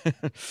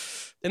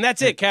 And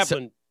that's it,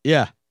 Kaplan.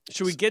 Yeah.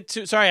 Should we get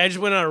to? Sorry, I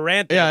just went on a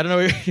rant there. Yeah, I don't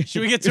know.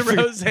 Should we get to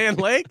Roseanne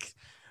Lake?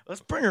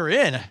 Let's bring her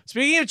in.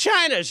 Speaking of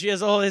China, she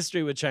has a whole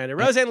history with China.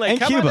 Roseanne Lake, and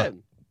come Cuba. on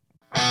in.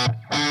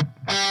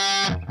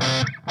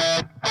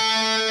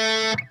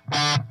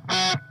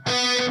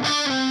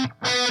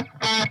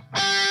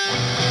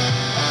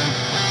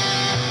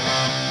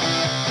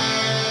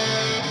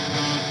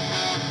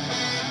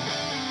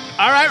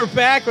 All right, we're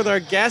back with our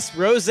guest,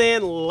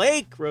 Roseanne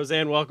Lake.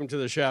 Roseanne, welcome to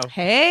the show.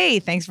 Hey,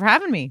 thanks for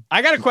having me.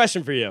 I got a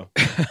question for you.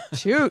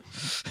 Shoot.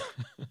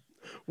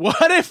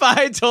 What if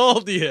I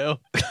told you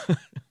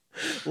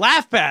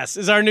LaughPass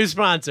is our new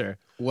sponsor?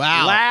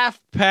 Wow.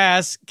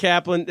 LaughPass,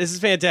 Kaplan. This is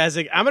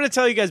fantastic. I'm going to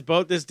tell you guys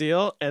both this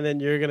deal, and then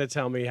you're going to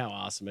tell me how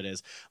awesome it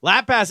is.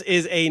 LaughPass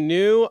is a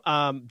new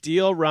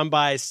deal run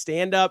by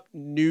Stand Up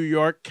New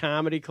York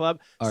Comedy Club,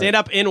 Stand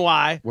Up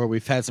NY. Where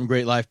we've had some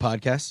great live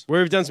podcasts.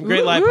 Where we've done some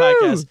great live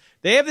podcasts.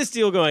 They have this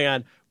deal going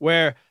on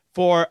where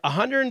for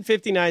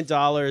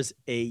 $159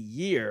 a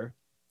year,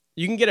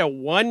 you can get a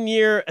 1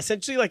 year,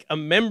 essentially like a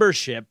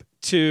membership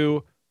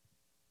to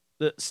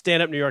the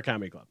Stand Up New York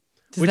Comedy Club.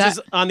 which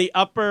is on the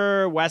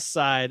Upper West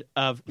Side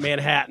of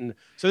Manhattan.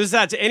 So this is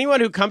out to anyone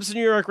who comes to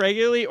New York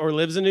regularly or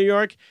lives in New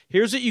York.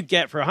 Here's what you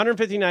get for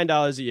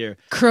 $159 a year.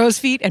 Crow's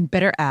feet and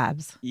better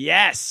abs.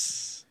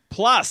 Yes.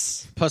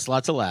 Plus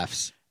lots of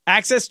laughs.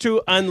 access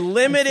to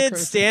unlimited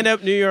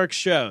stand-up New York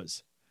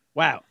shows.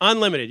 Wow,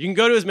 unlimited. You can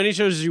go to as many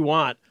shows as you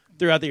want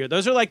throughout the year.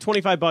 Those are like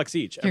 $25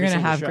 each. You're going to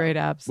have great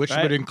abs. Which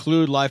would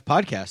include live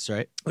podcasts,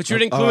 right? Which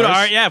would include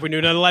if we do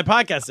another live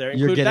podcast there.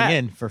 You're getting that.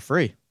 in for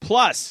free.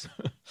 Plus,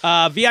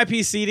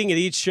 VIP seating at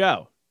each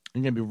show.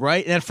 You're going to be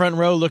right in that front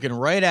row looking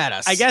right at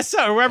us. I guess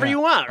so, or wherever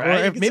you want,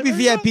 right? Or maybe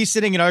VIP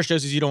sitting at our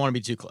shows is you don't want to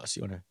be too close.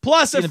 You want to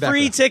plus a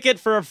free ticket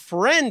for a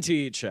friend to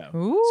each show.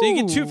 Ooh. So you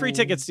get 2 free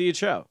tickets to each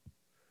show.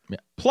 Yeah.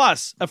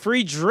 Plus a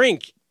free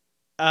drink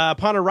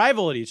upon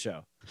arrival at each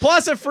show.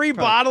 Plus a free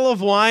bottle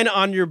of wine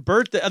on your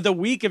birthday, the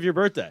week of your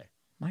birthday.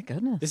 My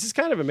goodness. This is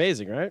kind of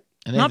amazing, right?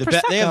 And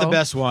they have the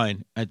best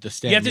wine at the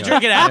stand. You have to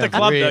drink it at the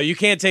club, though. You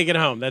can't take it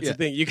home. That's the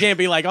thing. You can't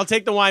be like, I'll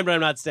take the wine, but I'm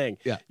not staying.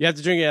 Yeah. You have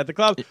to drink it at the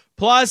club.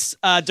 Plus,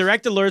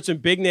 direct alerts when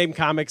big-name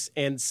comics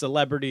and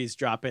celebrities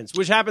drop in,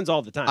 which happens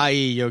all the time.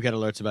 I.e., you'll get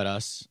alerts about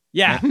us.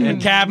 Yeah, and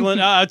Kaplan,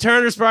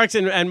 Turner Sparks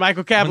and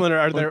Michael Kaplan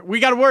are there. We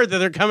got word that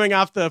they're coming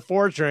off the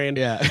 4 train.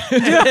 Yeah.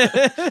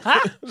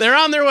 They're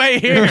on their way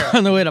here. They're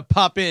on the way to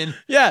pop in.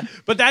 Yeah,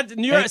 but that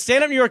New York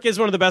Stand Up New York is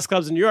one of the best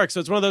clubs in New York. So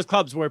it's one of those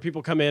clubs where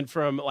people come in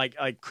from like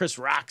Chris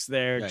Rock's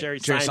there, Right. Jerry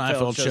Jerry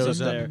Seinfeld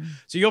shows up up there.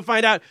 So you'll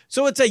find out.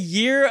 So it's a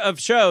year of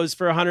shows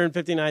for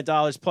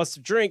 $159 plus a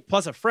drink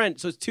plus a friend.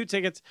 So it's 2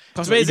 tickets.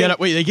 It's amazing.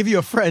 Wait, they give you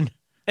a friend.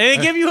 And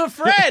they give you a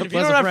friend. If you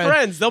Plus don't a have friend.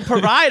 friends, they'll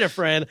provide a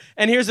friend.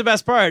 And here's the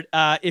best part.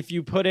 If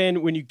you put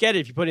in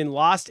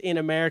Lost in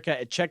America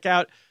at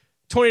checkout,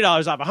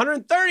 $20 off,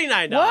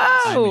 $139.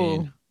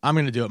 Whoa. I'm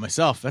going to do it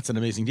myself. That's an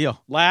amazing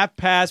deal. Laugh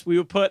Pass. We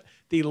will put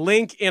the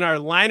link in our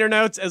liner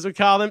notes, as we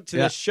call them, to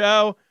the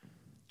show.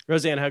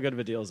 Roseanne, how good of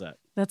a deal is that?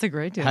 That's a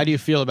great deal. How do you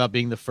feel about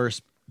being the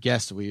first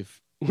guest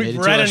we've made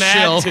read an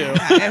ad to?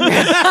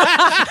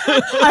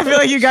 I feel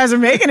like you guys are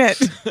making it.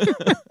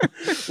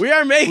 We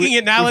are making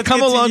it now. We've Let's come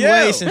get a to long you.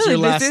 way since Really,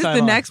 your last this is time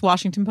the on. next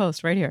Washington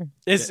Post right here.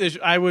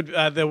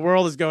 The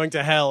world is going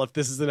to hell if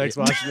this is the next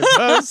Washington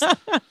Post.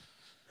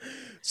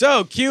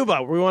 So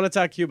Cuba, we want to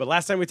talk Cuba.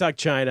 Last time we talked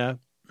China,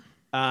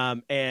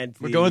 and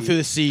We're going through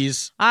the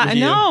seas. with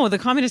you. No, the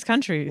communist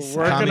countries.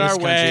 working Communist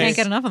our way. countries. Can't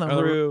get enough of them.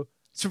 Through.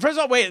 So first of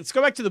all, wait, let's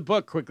go back to the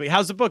book quickly.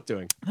 How's the book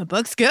doing? The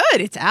book's good.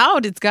 It's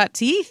out. It's got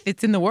teeth.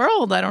 It's in the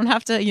world. I don't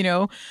have to,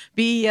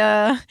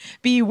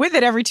 be with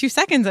it every 2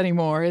 seconds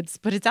anymore.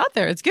 But it's out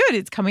there. It's good.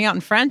 It's coming out in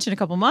French in a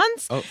couple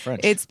months. Oh, French.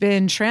 It's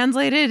been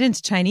translated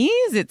into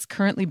Chinese. It's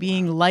currently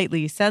being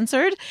lightly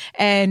censored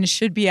and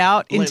should be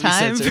out in Lightly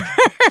time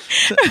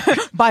censored.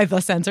 by the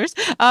censors.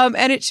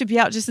 And it should be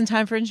out just in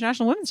time for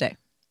International Women's Day.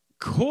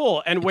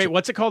 Cool. And wait,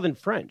 what's it called in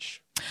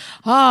French?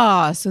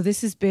 So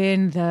this has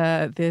been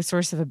the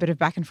source of a bit of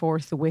back and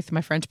forth with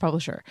my French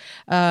publisher.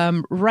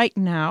 Right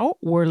now,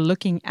 we're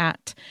looking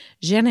at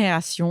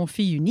Génération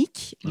Fille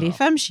Unique, les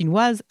femmes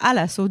chinoises à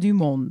l'assaut du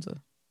monde.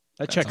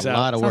 That checks a out.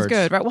 lot of Sounds words.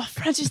 good, right? Well,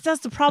 French is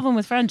that's the problem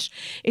with French.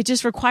 It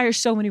just requires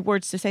so many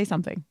words to say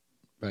something.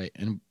 Right.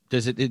 And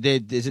does it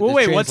Well,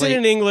 wait, what's it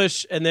in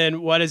English? And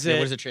then what is it?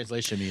 What does the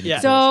translation mean? Yeah.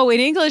 So in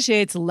English,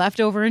 it's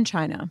Leftover in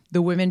China,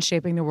 the women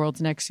shaping the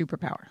world's next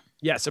superpower.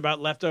 Yes, about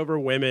leftover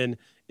women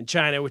in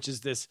China, which is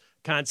this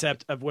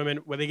concept of women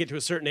when they get to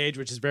a certain age,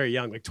 which is very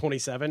young, like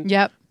 27.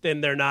 Yep.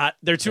 Then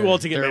they're too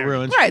old to get They're married.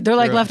 ruined. Right. They're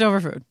like Ruined.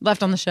 leftover food,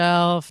 left on the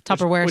shelf,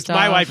 Tupperware Which stuff.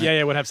 my wife,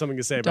 would have something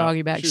to say about.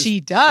 Doggy bag. was-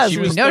 She does. she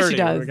We was know 30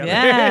 she when we does. got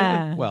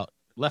Yeah. Well,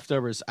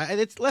 leftovers.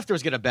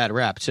 Leftovers get a bad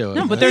rap too.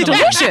 No, but they're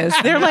delicious.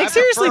 They're like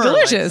seriously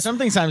delicious.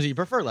 Sometimes you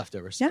prefer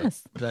leftovers. but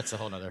Yes. that's a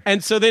whole nother.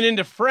 And so then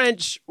into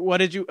French,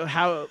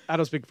 how I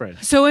don't speak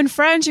French. So in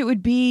French, it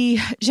would be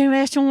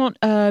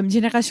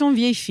Génération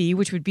Vieille Fille,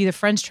 which would be the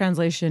French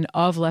translation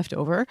of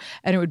leftover.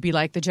 And it would be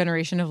like the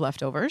generation of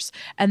leftovers.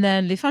 And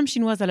then Les Femmes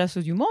Chinoises à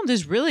l'assaut du monde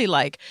is really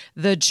like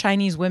the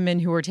Chinese women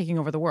who are taking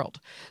over the world.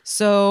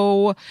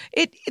 So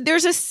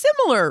there's a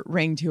similar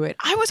ring to it.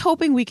 I was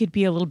hoping we could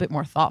be a little bit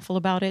more thoughtful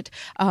about it.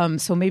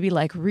 So maybe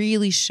like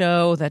really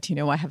show that,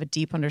 I have a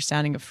deep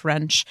understanding of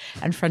French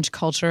and French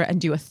culture and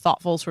do a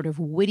thoughtful sort of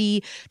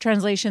witty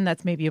translation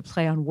that's maybe a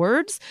play on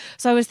words.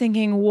 So I was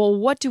thinking, well,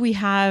 what do we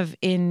have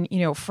in,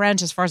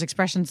 French as far as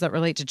expressions that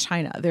relate to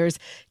China? There's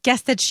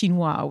casse-tête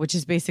chinois, which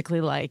is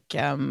basically like,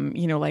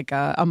 like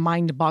a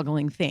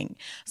mind-boggling thing.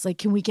 It's like,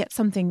 can we get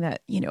something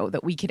that,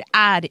 that we could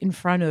add in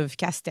front of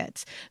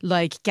casse-tête?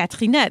 Like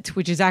Catrinette,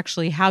 which is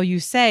actually how you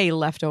say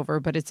leftover,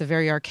 but it's a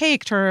very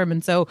archaic term.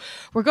 And so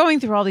we're going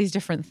through all these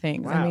different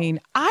things. Wow. I mean,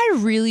 I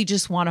really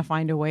just want to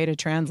find a way to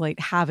translate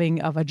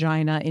having a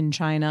vagina in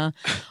China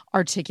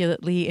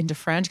articulately into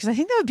French, because I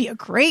think that would be a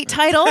great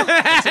title.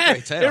 That's a great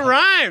It title.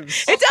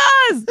 rhymes. It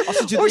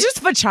does. Or just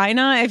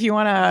vagina if you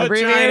want to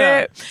abbreviate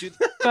it.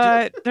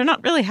 But they're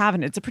not really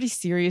having it. It's a pretty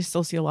serious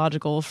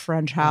sociological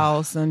French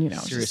house. And,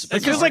 Serious. just-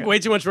 It feels like way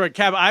too much work.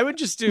 Cab, I would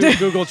just do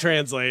Google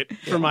Translate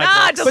for my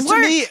Nah, books. it But to work.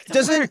 me,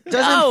 doesn't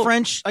No.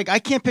 French, like I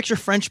can't picture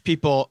French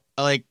people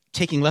like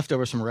taking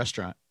leftovers from a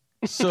restaurant.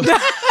 So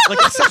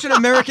Like it's such an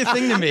American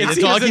thing to me. It's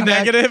The doggy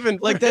bag. negative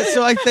and Like that.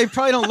 So they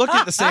probably don't look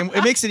at it the same.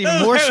 It makes it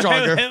even more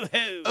stronger.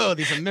 Oh,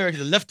 these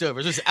American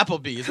leftovers. There's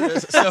Applebee's.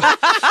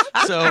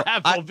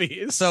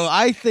 Applebee's. So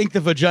I think the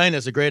vagina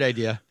is a great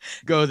idea.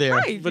 Go there.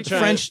 Right.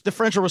 The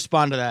French will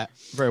respond to that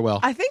very well.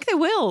 I think they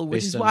will, which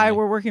Based is on why my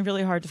we're working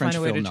really hard to French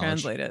find a way to film knowledge.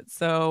 translate it.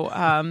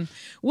 So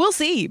we'll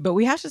see, but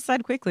we have to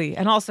decide quickly.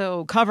 And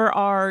also cover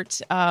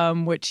art,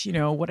 which,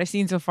 what I've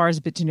seen so far is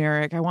a bit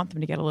generic. I want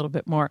them to get a little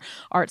bit more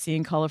artsy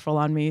and colorful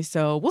on me.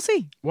 So we'll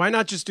see. Why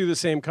not just do the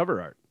same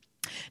cover art?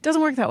 It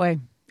doesn't work that way.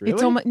 Really?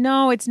 It's almost,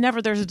 no, it's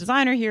never. There's a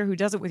designer here who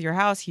does it with your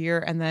house here,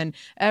 and then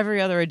every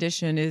other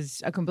edition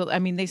is a complete. I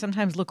mean, they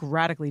sometimes look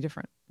radically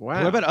different.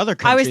 Wow. What about other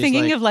countries? I was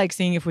thinking of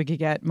seeing if we could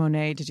get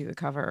Monet to do the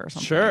cover or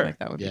something. Sure. Like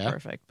that would be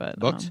perfect. But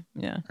Booked?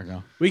 yeah. Or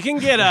no? We can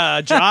get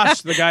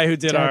Josh, the guy who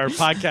did our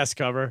podcast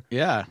cover.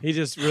 Yeah. He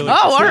just really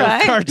all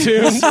right.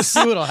 cartoons. Just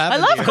see what'll I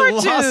happen. love here.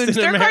 Lost in cartoons.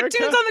 There are America?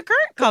 cartoons on the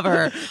current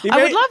cover. He I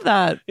would made- love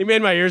that. He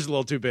made my ears a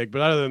little too big, but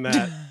other than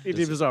that,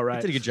 he was all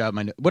right. Did a good job.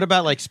 What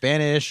about like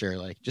Spanish or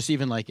like just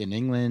even like in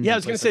England? Yeah, I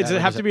was going to say, does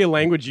it have to be a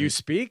language you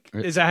speak?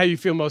 Is that how you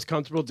feel most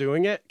comfortable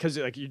doing it? Because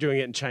like you're doing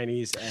it in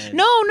Chinese. And...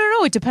 No.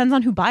 It depends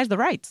on who buys the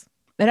rights.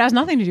 It has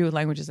nothing to do with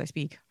languages I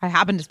speak. I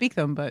happen to speak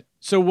them, but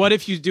So what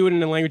if you do it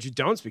in a language you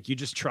don't speak? You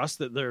just trust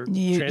that they're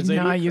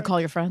translating? no, you call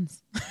your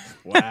friends.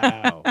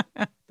 Wow.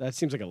 That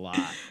seems like a lot.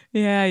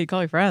 Yeah, you call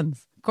your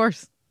friends. Of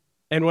course.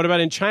 And what about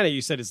in China?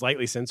 You said it's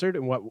lightly censored.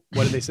 And what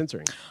are they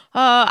censoring?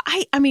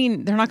 I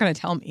mean, they're not going to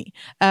tell me.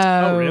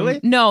 Oh, really?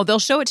 No, they'll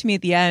show it to me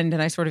at the end,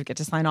 and I sort of get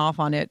to sign off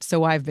on it.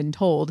 So I've been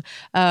told.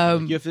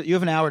 You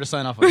have an hour to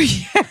sign off on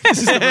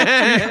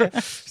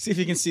it. See if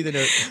you can see the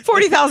note.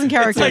 40,000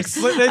 characters.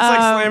 It's like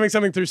slamming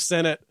something through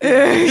Senate.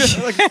 You're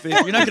not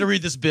going to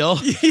read this bill.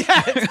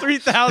 Yeah, it's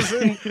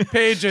 3,000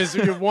 pages.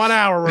 You have 1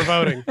 hour, we're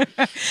voting.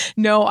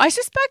 No, I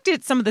suspect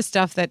it's some of the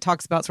stuff that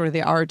talks about sort of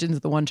the origins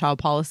of the one-child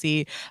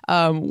policy,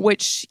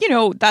 which,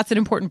 that's an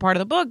important part of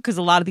the book because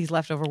a lot of these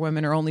leftover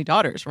women are only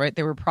daughters, right?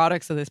 They were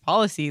products of this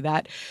policy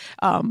that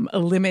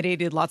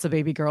eliminated lots of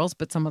baby girls,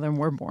 but some of them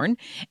were born.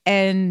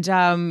 And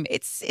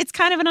it's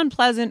kind of an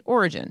unpleasant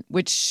origin,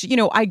 which,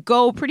 I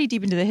go pretty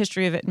deep into the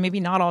history of it. And maybe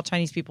not all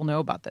Chinese people know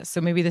about this. So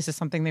maybe this is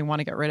something they want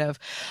to get rid of.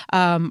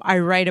 I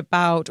write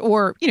about,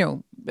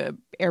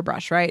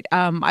 airbrush, right?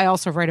 I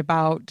also write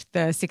about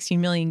the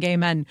 16 million gay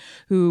men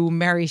who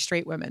marry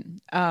straight women,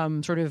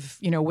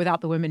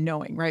 without the women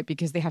knowing, right?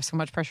 Because they have so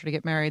much pressure to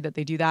get married that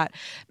they do that.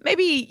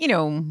 Maybe,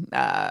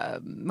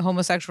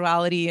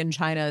 homosexuality in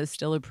China is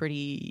still a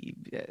pretty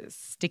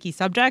sticky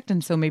subject.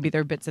 And so maybe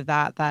there are bits of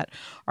that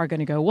are going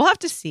to go. We'll have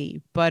to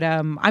see. But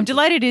I'm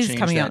delighted it is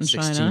coming out in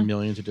 16 China.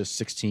 million to just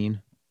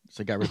 16.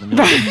 So I got rid of the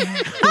million.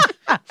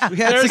 We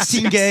had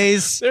 16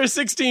 gays. There's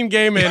 16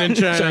 gay men in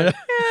China.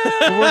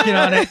 We're working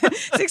on it.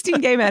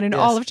 16 gay men in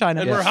all of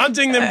China. And we're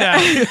hunting them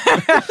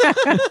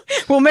down.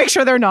 We'll make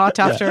sure they're not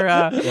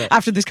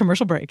after this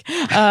commercial break.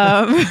 And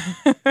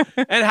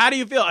how do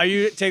you feel? Are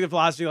you take the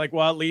philosophy like,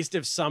 well, at least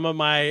if some of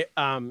my,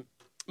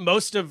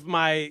 most of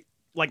my,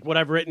 like what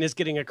I've written is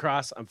getting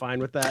across, I'm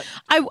fine with that.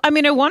 I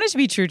mean, I want it to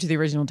be true to the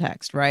original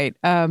text, right?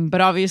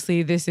 But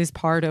obviously, this is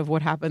part of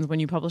what happens when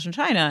you publish in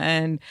China,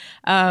 and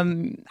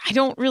I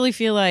don't really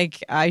feel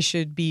like I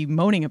should be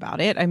moaning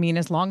about it. I mean,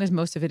 as long as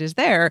most of it is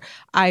there,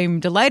 I'm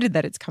delighted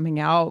that it's coming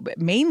out.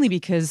 Mainly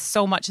because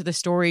so much of the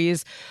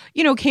stories,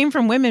 came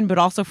from women, but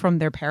also from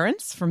their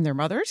parents, from their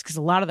mothers, because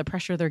a lot of the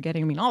pressure they're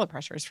getting, I mean, all the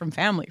pressure is from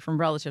family, from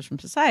relatives, from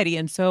society,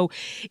 and so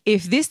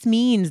if this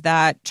means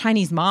that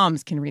Chinese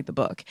moms can read the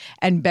book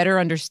and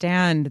better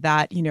understand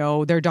that,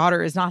 their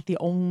daughter is not the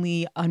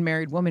only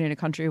unmarried woman in a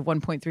country of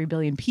 1.3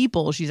 billion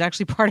people. She's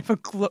actually part of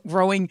a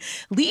growing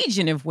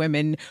legion of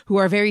women who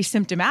are very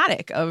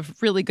symptomatic of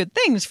really good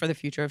things for the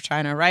future of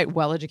China, right?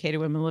 Well-educated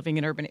women living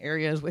in urban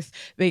areas with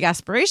big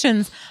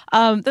aspirations.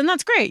 Then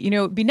that's great.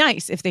 It'd be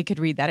nice if they could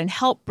read that and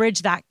help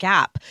bridge that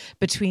gap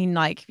between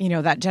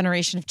that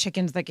generation of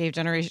chickens that gave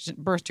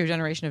birth to a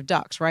generation of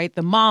ducks, right?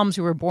 The moms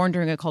who were born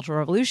during a cultural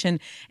revolution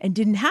and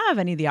didn't have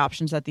any of the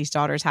options that these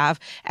daughters have.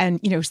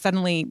 And,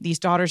 suddenly these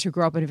daughters who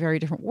grow up in a very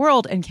different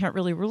world and can't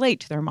really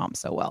relate to their mom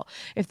so well.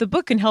 If the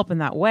book can help in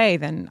that way,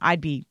 then I'd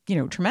be,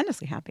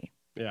 tremendously happy.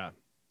 Yeah.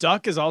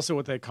 Duck is also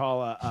what they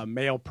call a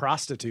male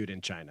prostitute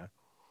in China.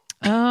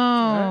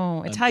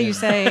 Oh, it's how you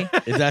say.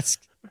 That's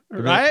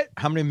right.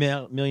 How many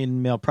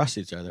million male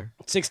prostitutes are there?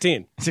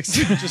 16.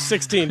 16. Just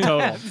 16 total.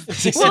 Well,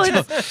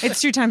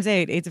 it's 2 times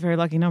 8. 8's a very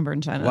lucky number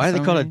in China. Why do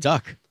they call it a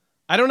duck?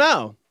 I don't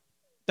know.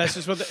 That's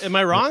just what. Am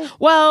I wrong?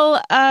 Well,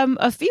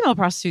 a female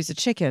prostitute's a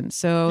chicken.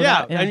 So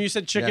yeah, and you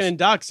said chicken and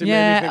ducks. It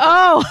made me think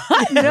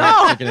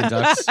no. Chicken and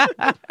ducks.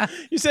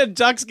 You said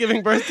ducks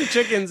giving birth to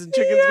chickens and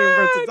chickens giving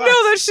birth to ducks.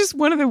 No, that's just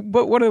one of the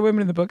women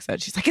in the book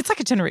said. She's like, it's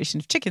like a generation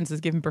of chickens is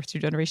giving birth to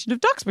a generation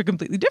of ducks. We're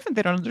completely different.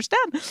 They don't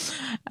understand.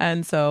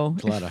 And so,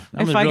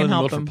 I'm if I can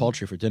help for them.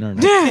 poultry for dinner.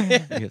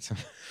 And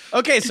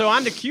Okay, so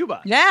on to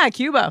Cuba. Yeah,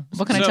 Cuba.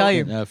 What can I tell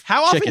you?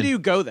 How often chicken. do you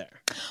go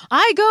there?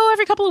 I go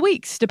every couple of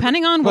weeks,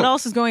 depending on what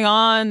else is going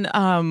on.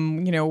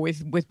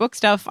 With book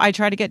stuff, I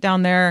try to get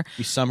down there.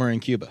 You summer in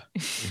Cuba.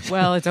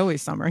 Well, it's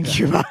always summer in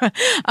Cuba.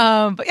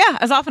 But yeah,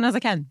 as often as I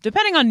can,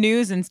 depending on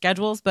news and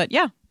schedules. But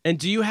yeah. And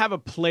do you have a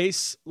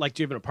place, like,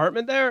 do you have an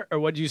apartment there? Or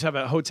what, do you just have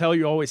a hotel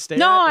you always stay at?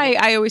 No,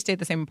 I always stay at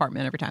the same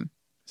apartment every time.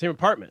 Same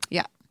apartment?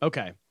 Yeah.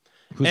 Okay.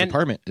 Whose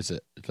apartment is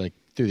it? Like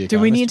through the Do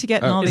we Economist? need to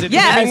get in all Is the... it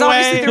Yeah, it's Hemingway?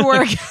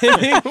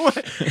 obviously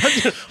through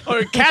work.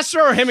 Or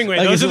Castro or Hemingway.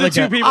 Like, Those is are it the like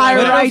two a- people. I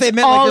don't know if they write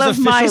meant, like, all his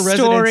of my official residences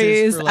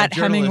stories for, like, at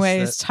journalists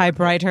Hemingway's that-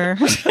 typewriter.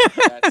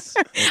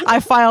 I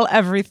file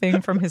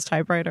everything from his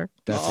typewriter.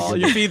 That's a Oh,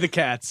 good you feed the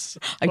cats.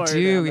 I while you're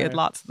do. down We had there.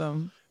 lots of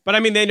them. But I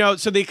mean, they know.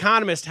 So The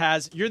Economist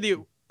has. You're the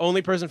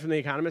only person from The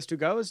Economist who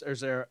goes, or is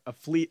there a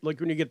fleet? Like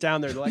when you get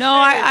down there, they're like, No,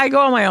 hey. I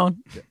go on my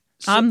own.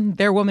 I'm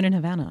their woman in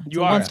Havana. It's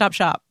You a are. one-stop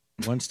shop.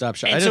 one-stop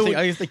shop. And I so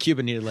just think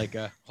Cuba needed like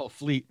a whole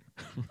fleet.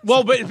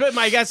 Well, but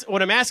my guess,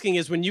 what I'm asking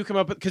is when you come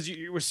up with, because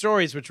you were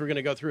stories, which we're going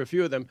to go through a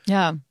few of them.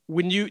 Yeah.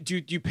 When you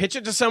do you pitch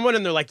it to someone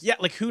and they're like, yeah,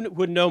 like who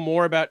would know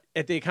more about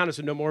at The Economist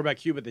would know more about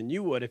Cuba than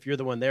you would if you're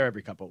the one there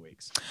every couple of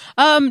weeks?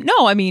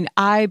 No, I mean,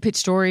 I pitch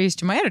stories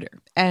to my editor,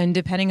 and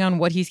depending on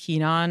what he's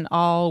keen on,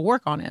 I'll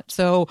work on it.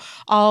 So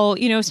I'll,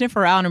 sniff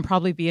around and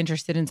probably be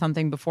interested in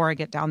something before I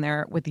get down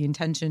there with the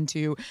intention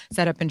to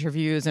set up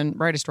interviews and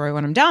write a story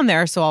when I'm down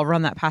there. So I'll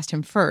run that past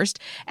him first.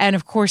 And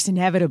of course,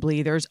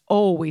 inevitably, there's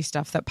always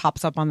stuff that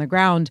pops up on the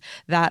ground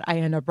that I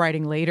end up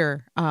writing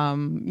later.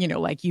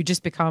 Like you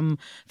just become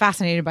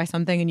fascinated by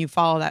something and you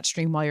follow that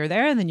stream while you're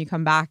there, and then you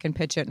come back and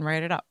pitch it and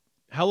write it up.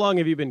 How long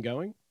have you been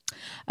going?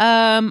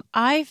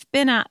 I've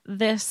been at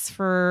this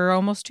for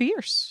almost 2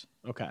 years.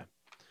 Okay.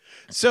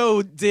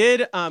 So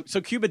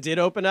Cuba did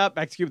open up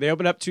back to Cuba. They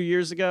opened up 2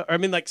 years ago. Or I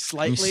mean, like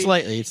slightly.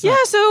 Slightly. It's Yeah,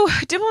 not, so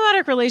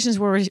diplomatic relations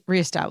were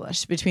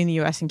reestablished between the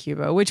U.S. and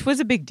Cuba, which was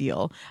a big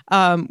deal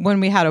when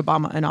we had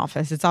Obama in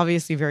office. It's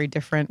obviously very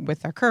different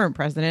with our current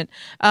president.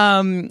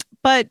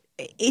 But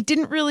it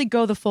didn't really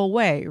go the full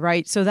way,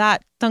 right? So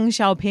that Deng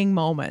Xiaoping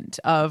moment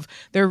of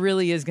there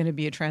really is going to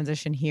be a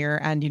transition here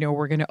and,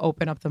 we're going to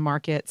open up the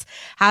markets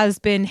has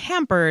been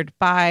hampered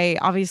by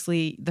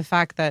obviously the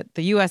fact that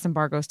the U.S.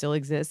 embargo still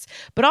exists,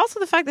 but also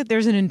the fact that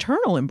there's an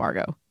internal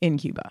embargo in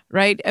Cuba,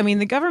 right? I mean,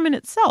 the government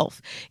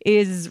itself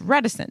is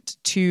reticent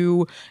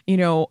to,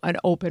 an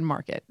open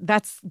market.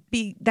 That's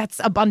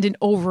abundant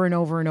over and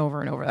over and over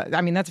and over.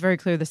 I mean, that's very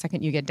clear the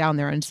second you get down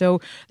there. And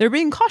so they're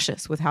being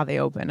cautious with how they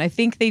open. I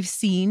think they've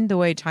seen the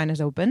way China's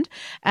opened,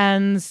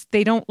 and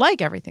they don't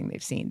like everything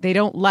they've seen. They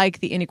don't like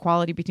the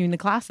inequality between the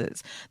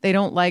classes. They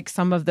don't like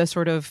some of the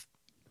sort of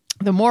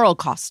the moral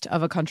cost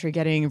of a country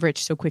getting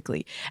rich so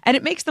quickly. And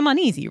it makes them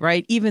uneasy,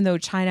 right? Even though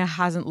China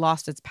hasn't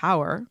lost its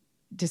power,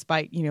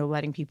 despite,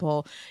 letting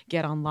people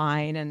get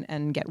online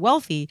and get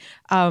wealthy,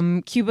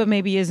 Cuba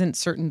maybe isn't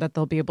certain that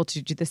they'll be able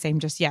to do the same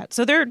just yet.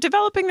 So they're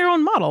developing their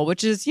own model,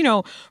 which is,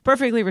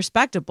 perfectly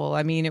respectable.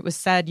 I mean, it was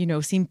said,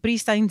 sin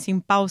prisa y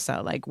sin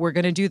pausa, like we're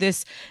going to do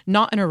this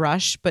not in a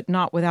rush, but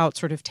not without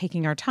sort of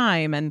taking our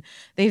time. And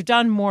they've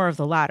done more of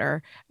the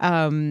latter.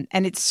 And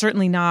it's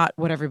certainly not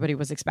what everybody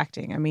was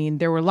expecting. I mean,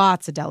 there were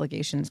lots of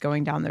delegations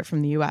going down there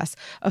from the U.S.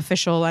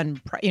 official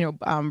and,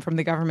 from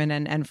the government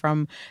and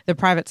from the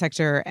private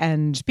sector,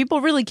 and people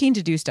really keen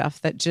to do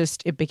stuff that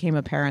just it became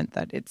apparent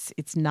that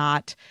it's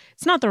not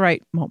the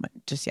right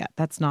moment just yet.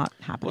 That's not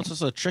happening. well, it's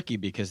also tricky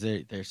because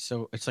they're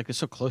so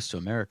close to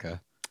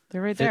America.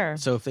 They're right They- there.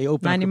 So if they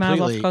open 90 up miles off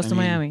completely, the coast of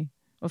Miami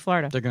or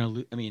Florida. they're gonna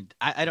lose. I mean,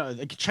 I don't.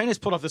 Like, China's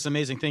pulled off this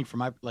amazing thing for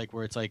my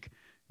where it's like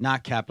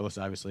not capitalist,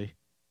 obviously.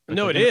 But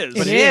No, they're it gonna- is.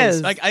 But It it is.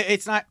 is. Like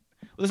it's not.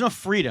 Well, there's no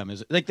freedom.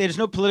 Is like there's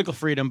no political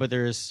freedom, but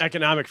there's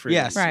Economic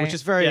freedom. yes, Right. which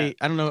is very. Yeah.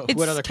 I don't know what It's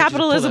other countries have pulled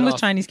capitalism that with off.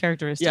 Chinese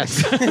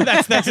characteristics.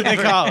 Yes, That's what they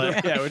call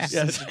it. Yeah, which is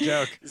such a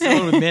joke.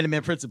 someone with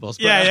man-to-man principles.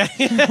 But,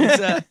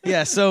 Yeah.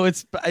 yeah. So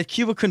it's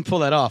Cuba couldn't pull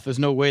that off. There's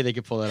no way they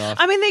could pull that off.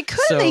 I mean, they could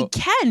and they So,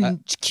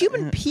 can.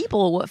 Cuban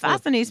people, what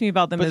fascinates me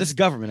about them but is this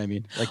government, I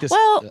mean, like this.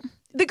 Well,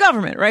 the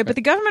government, right? But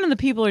the government and the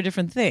people are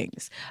different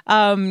things.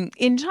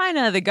 In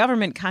China, the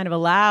government kind of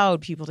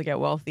allowed people to get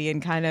wealthy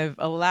and kind of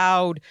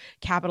allowed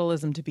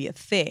capitalism to be a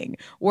thing.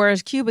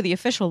 Whereas Cuba, the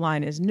official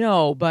line is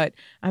no. But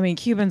I mean,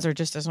 Cubans are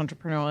just as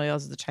entrepreneurial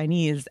as the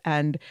Chinese,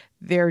 and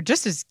they're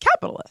just as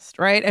capitalist,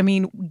 right? I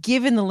mean,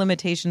 given the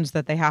limitations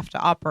that they have to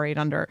operate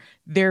under,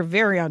 they're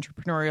very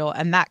entrepreneurial,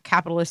 and that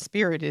capitalist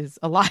spirit is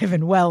alive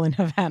and well in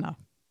Havana.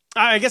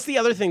 I guess the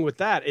other thing with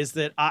that is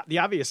that the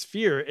obvious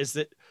fear is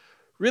that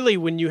really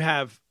when you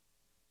have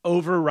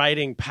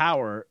overriding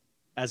power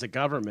as a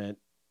government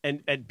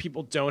and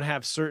people don't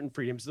have certain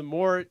freedoms, the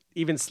more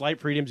even slight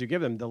freedoms you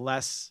give them, the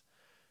less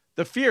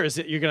the fear is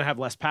that you're going to have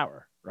less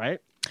power, right?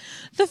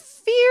 The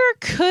fear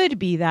could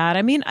be that.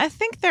 I mean, I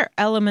think there are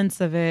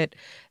elements of it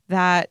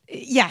that,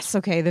 yes,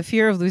 okay, the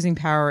fear of losing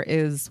power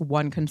is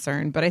one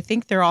concern, but I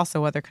think there are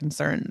also other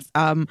concerns.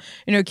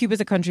 Cuba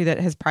is a country that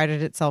has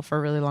prided itself for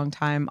a really long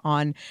time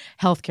on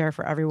healthcare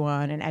for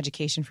everyone and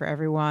education for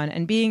everyone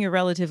and being a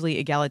relatively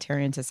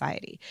egalitarian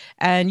society.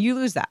 And you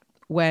lose that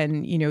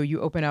when, you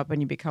open up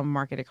and you become a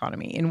market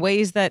economy in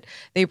ways that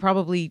they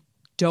probably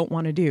don't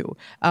want to do.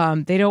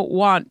 They don't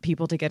want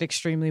people to get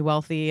extremely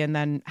wealthy and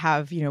then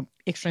have,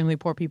 extremely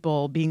poor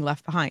people being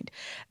left behind.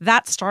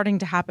 That's starting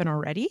to happen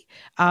already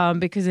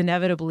because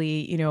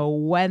inevitably,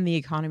 when the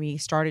economy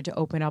started to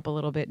open up a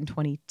little bit in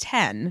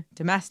 2010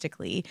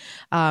 domestically,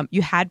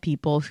 you had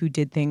people who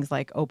did things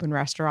like open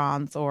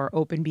restaurants or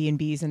open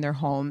B&Bs in their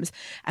homes.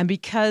 And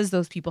because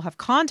those people have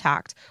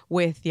contact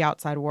with the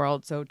outside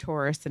world, so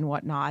tourists and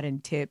whatnot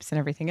and tips and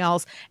everything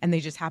else, and they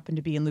just happen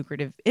to be in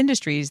lucrative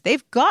industries,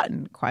 they've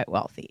gotten quite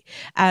wealthy.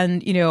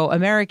 And,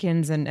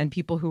 Americans and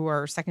people who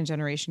are second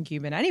generation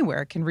Cuban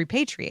anywhere can repatriate.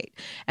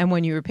 And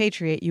when you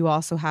repatriate, you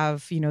also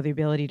have, the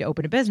ability to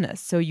open a business.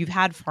 So you've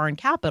had foreign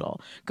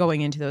capital going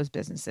into those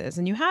businesses.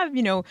 And you have,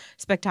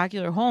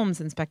 spectacular homes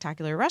and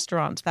spectacular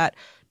restaurants that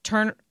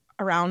turn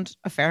around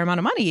a fair amount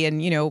of money.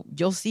 And,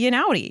 you'll see an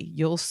Audi.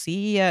 You'll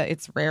see,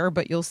 it's rare,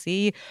 but you'll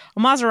see a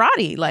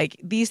Maserati. Like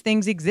these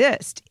things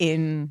exist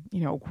in,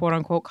 quote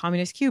unquote,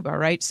 communist Cuba,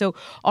 right? So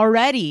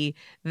already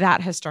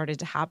that has started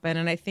to happen.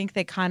 And I think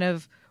they kind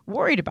of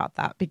worried about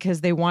that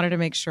because they wanted to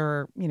make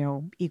sure,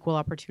 equal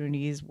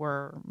opportunities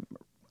were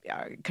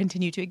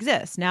continue to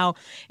exist. Now,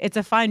 it's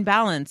a fine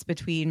balance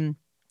between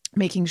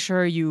making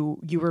sure you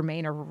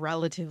remain a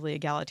relatively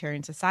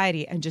egalitarian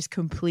society and just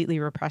completely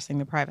repressing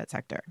the private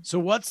sector. So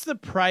what's the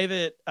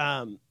private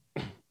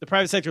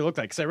sector look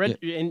like? Because I read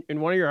in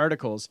one of your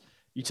articles,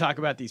 you talk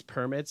about these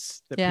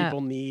permits that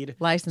people need.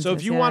 Licenses. So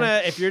if you want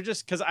to, if you're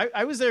just, because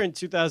I was there in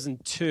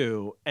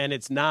 2002 and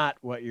it's not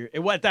what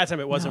at that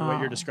time, it wasn't what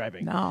you're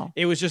describing. No.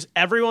 It was just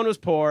everyone was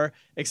poor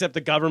except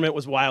the government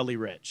was wildly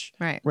rich.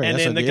 Right. And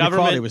That's then the government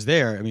inequality was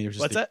there. I mean, it was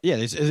just what's that? Yeah,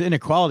 there's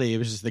inequality. It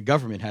was just the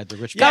government had the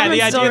rich. Yeah, the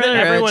Government's idea that still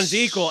really everyone's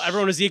rich. equal,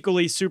 everyone was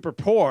equally super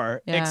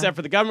poor, Yeah. except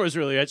for the government was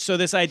really rich. So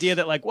this idea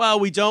that like, well,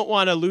 we don't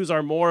want to lose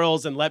our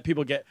morals and let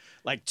people get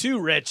like too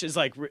rich is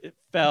like it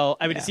fell.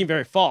 I mean, it seemed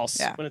very false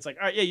when it's like,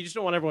 all right, yeah, you just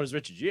don't want everyone as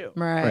rich as you.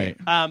 Right.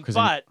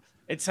 But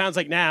it sounds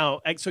like now,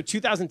 so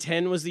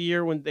 2010 was the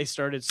year when they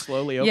started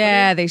slowly opening.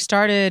 Yeah, they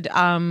started,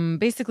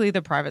 basically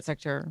the private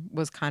sector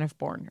was kind of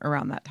born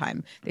around that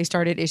time. They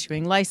started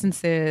issuing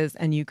licenses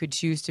and you could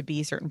choose to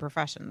be certain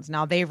professions.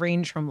 Now they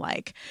range from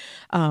like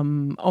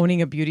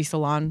owning a beauty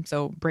salon.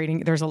 So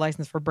braiding, there's a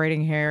license for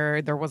braiding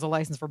hair. There was a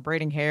license for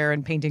braiding hair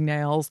and painting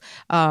nails,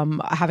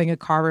 having a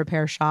car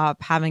repair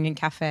shop, having a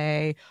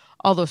cafe,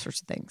 all those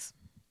sorts of things.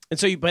 And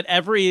so, but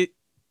every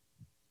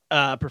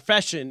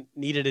profession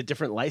needed a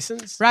different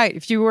license. Right.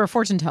 If you were a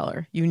fortune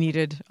teller, you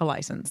needed a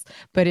license.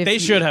 But if They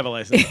should have a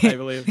license, I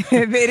believe.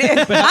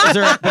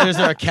 But is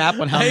there a cap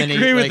on how I many?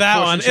 agree with like, that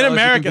fortune one. In tellers you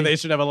America, can be? they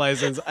should have a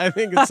license. I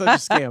think it's such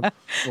a scam.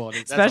 Well,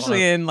 that's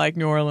especially all. in like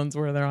New Orleans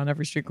where they're on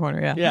every street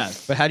corner. Yeah. Yeah.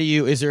 But how do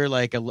you? Is there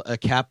like a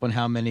cap on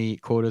how many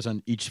quotas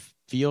on each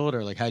field,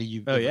 or like how do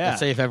you? Oh, yeah. Let's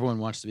say if everyone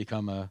wants to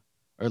become a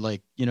what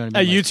I mean? A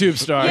YouTube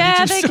star.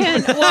 Yeah, they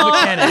can. Well,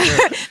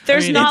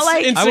 there's not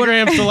like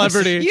Instagram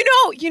celebrity.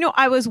 You know,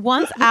 I was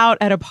once out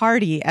at a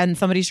party and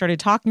somebody started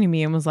talking to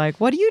me and was like,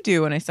 "What do you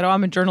do?" And I said, "Oh,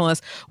 I'm a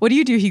journalist." "What do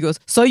you do?" He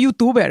goes, "Soy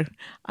YouTuber."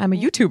 I'm a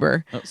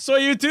YouTuber. So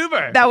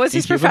YouTuber. That was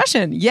his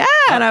profession. Yeah,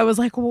 and I was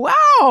like,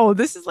 "Wow,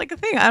 this is like a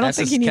thing." I don't That's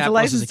think as he needs a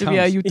capitalist license as it to be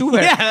a comes.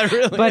 YouTuber. Yeah,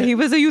 really. But he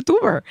was a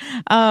YouTuber,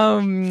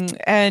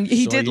 and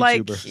he Soy did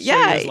like, YouTuber.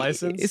 yeah, his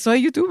license? soy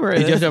YouTuber.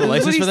 Did you have to have a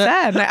That's license what for he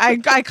that? said.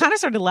 And I kind of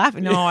started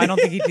laughing. No, I don't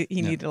think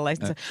he needed a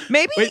license.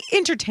 Maybe Wait.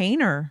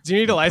 entertainer. Do you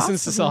need a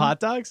license to sell Possibly.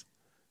 hot dogs?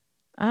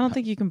 I don't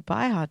think you can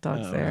buy hot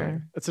dogs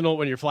there. That's an old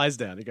when your flies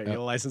down. You got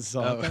a license to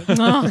sell hot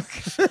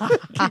dogs. Oh.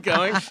 Keep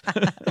going.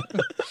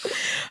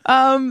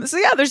 So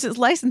yeah, there's this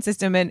license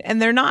system,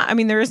 and they're not. I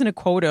mean, there isn't a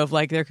quota of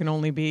like there can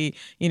only be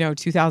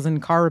 2,000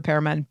 car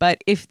repairmen.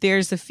 But if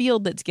there's a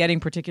field that's getting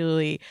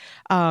particularly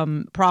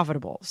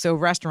profitable, so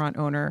restaurant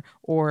owner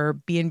or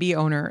B&B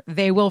owner,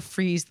 they will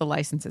freeze the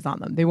licenses on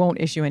them. They won't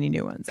issue any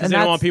new ones, Because they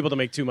don't want people to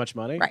make too much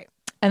money. right.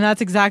 And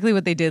that's exactly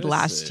what they did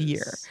last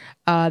year.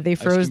 They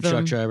froze Ice cream them.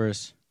 truck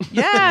drivers.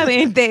 Yeah, I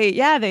mean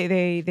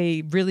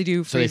they really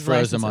do. So they freeze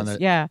froze them on licenses.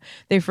 the- Yeah,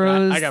 they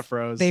froze. I got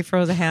froze. They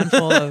froze a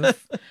handful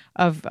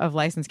of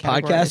license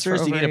categories. for Podcasters,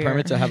 do you over need a year.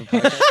 permit to have a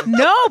podcast?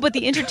 No, but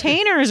the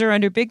entertainers are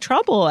under big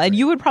trouble, and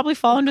you would probably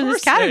fall into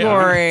this course they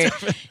category.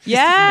 Not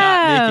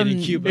Yeah, naked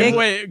in Cuba.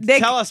 Wait,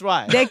 tell us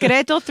why.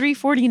 Decreto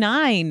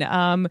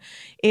 349.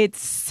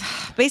 It's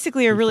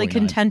basically a really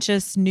 349.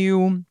 contentious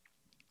new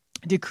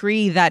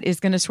decree that is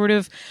going to sort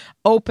of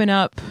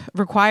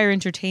require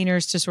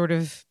entertainers to sort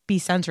of be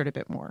censored a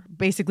bit more.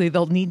 Basically,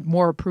 they'll need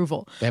more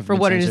approval They haven't for been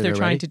what it is censored they're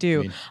trying already? to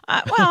do. I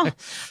mean- Well,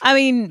 I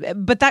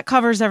mean, but that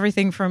covers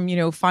everything from,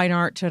 fine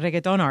art to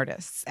reggaeton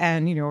artists.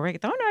 And,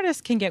 reggaeton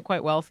artists can get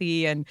quite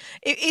wealthy. And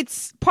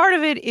it's part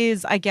of it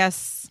is, I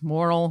guess,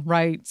 moral,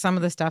 right? Some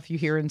of the stuff you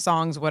hear in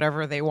songs,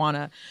 whatever, they want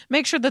to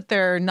make sure that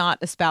they're not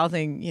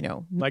espousing,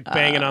 Like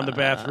banging on the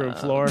bathroom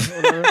floor.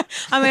 Whatever.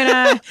 I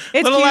mean,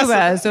 it's Little less-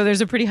 Cuba, so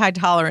there's a pretty high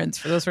tolerance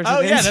for those sorts of Oh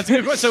things. yeah, that's a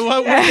good question. So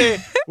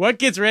what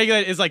gets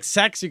regulated is like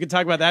sex. You can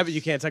talk about that, but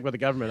you can't talk about the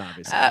government,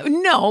 obviously.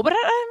 No, but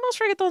most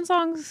reggaeton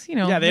songs,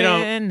 Yeah, they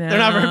don't- they're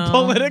not very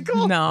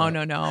political?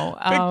 No.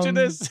 Picture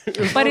this.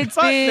 But it's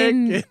Butt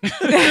been naked.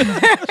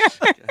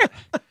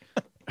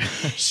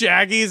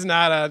 Shaggy's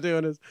not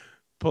doing his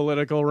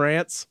political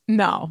rants.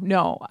 No.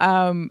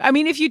 I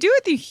mean, if you do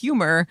it through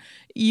humor,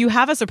 you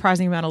have a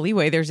surprising amount of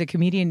leeway. There's a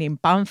comedian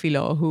named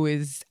Pánfilo who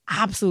is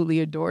absolutely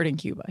adored in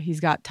Cuba. He's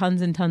got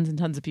tons and tons and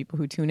tons of people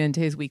who tune into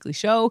his weekly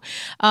show.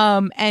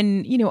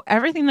 And,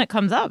 everything that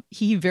comes up,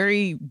 he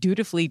very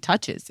dutifully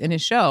touches in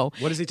his show.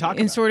 What is he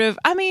talking in about? Sort of,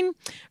 I mean,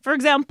 for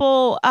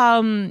example,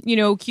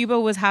 Cuba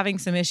was having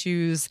some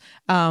issues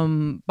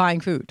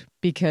buying food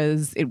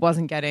because it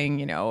wasn't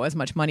getting, as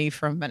much money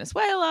from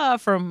Venezuela,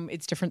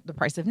 it's different. The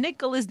price of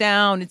nickel is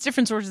down. It's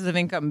different sources of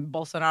income.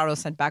 Bolsonaro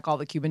sent back all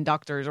the Cuban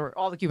doctors, or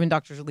all the Cuban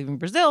doctors are leaving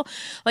Brazil.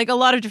 Like a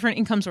lot of different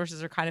income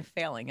sources are kind of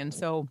failing. And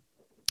so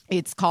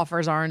its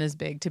coffers aren't as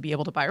big to be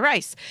able to buy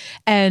rice.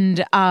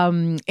 And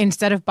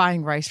instead of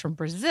buying rice from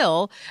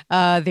Brazil,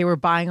 they were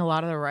buying a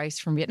lot of the rice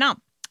from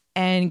Vietnam.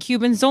 And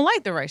Cubans don't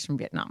like the rice from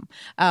Vietnam.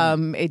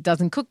 It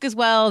doesn't cook as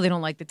well. They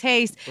don't like the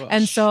taste. Well,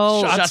 and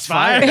so... Shots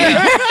fired.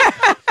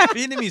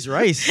 Vietnamese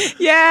rice.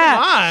 Yeah.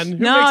 Come on.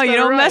 Who No, makes you better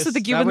don't mess rice? with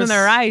the Cubans and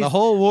their rice. The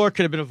whole war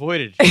could have been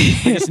avoided. They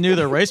just knew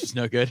their rice was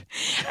no good.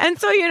 And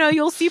so,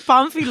 you'll see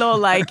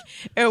Pánfilo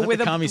with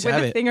the commies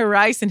have a it. thing of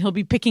rice, and he'll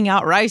be picking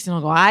out rice, and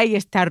he'll go, "Ay,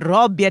 está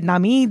arroz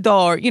vietnamito,"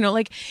 or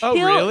Oh,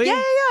 he'll- really?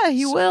 Yeah.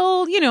 He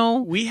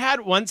will, We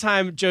had one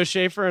time, Joe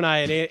Schaefer and I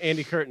and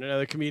Andy Curtin,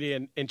 another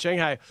comedian in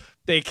Shanghai,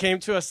 they came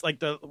to us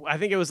I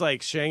think it was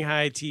like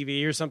Shanghai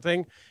TV or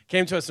something,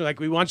 came to us and were like,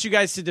 we want you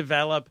guys to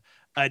develop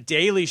a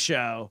daily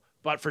show,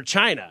 but for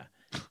China.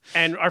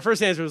 And our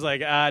first answer was like,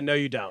 no,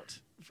 you don't.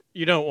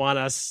 You don't want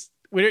us.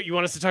 You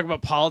want us to talk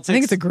about politics? I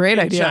think it's a great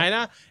in idea.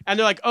 China? And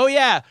they're like, oh,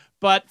 yeah,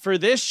 but for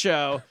this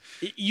show,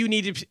 you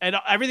need to, and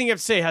everything you have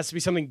to say has to be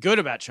something good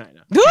about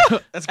China.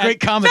 That's great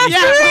comedy. That's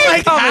Yeah, great I'm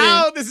like, comedy.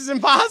 how? This is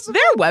impossible.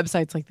 There are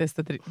websites like this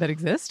that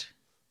exist.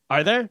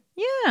 Are there?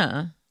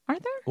 Yeah.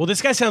 Aren't there? Well,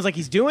 this guy sounds like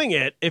he's doing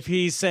it if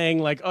he's saying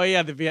like, oh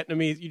yeah, the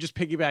Vietnamese, you just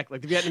piggyback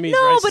like the Vietnamese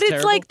No, rice but is it's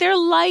terrible. like they're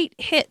light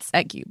hits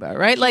at Cuba,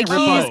 right? Like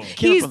rip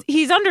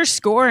he's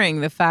underscoring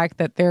the fact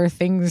that there are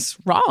things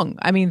wrong.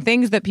 I mean,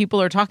 things that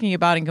people are talking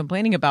about and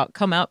complaining about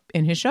come up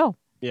in his show.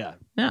 Yeah.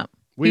 Yeah.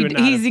 We would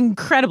not He's have-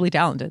 incredibly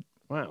talented.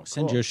 Wow.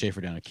 Send cool. Joe Schaefer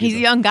down to Cuba. He's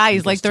a young guy.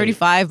 He's like Just to-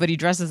 35, but he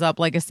dresses up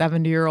like a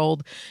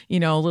 70-year-old,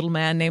 little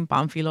man named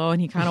Pánfilo,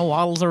 and he kind of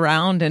waddles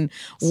around and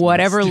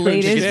whatever Dude,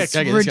 latest gotta get this guy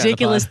on the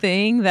ridiculous pod.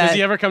 thing that Does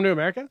he ever come to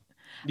America?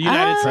 The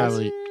United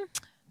States?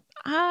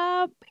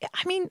 Probably.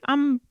 I mean,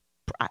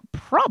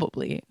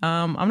 probably.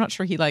 I'm not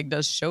sure he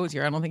does shows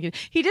here. I don't think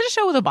he did a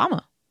show with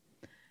Obama.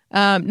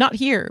 Not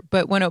here,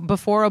 but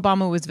before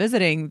Obama was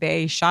visiting,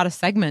 they shot a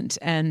segment,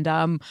 and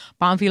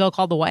Pánfilo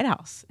called the White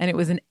House, and it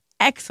was an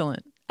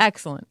excellent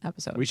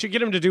episode. We should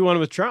get him to do one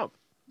with Trump.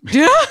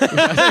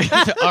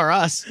 Or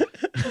us.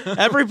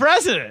 Every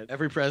president.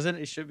 Every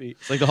president, it should be.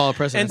 It's like the Hall of And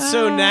Presidents.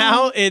 so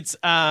now it's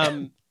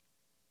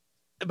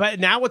but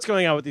now what's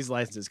going on with these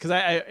licenses? Because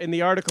I in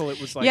the article it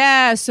was like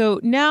Yeah,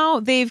 so now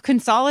they've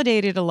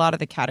consolidated a lot of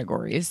the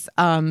categories.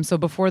 So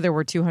before there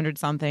were 200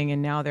 something,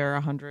 and now there are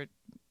 100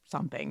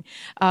 something.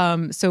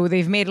 So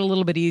they've made it a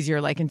little bit easier.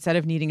 Like instead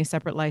of needing a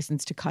separate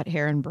license to cut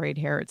hair and braid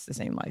hair, it's the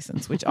same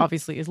license, which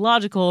obviously is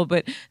logical.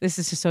 But this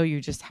is to show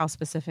you just how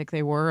specific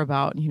they were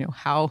about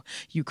how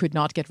you could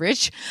not get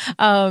rich.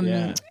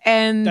 Yeah.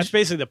 And that's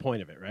basically the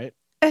point of it, right?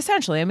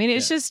 essentially, I mean,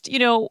 it's just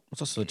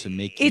It's also to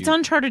make it's you...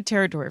 uncharted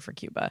territory for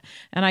Cuba,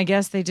 and I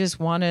guess they just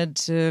wanted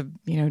to,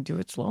 do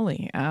it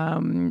slowly.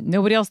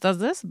 Nobody else does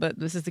this, but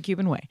this is the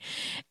Cuban way.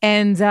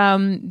 And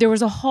there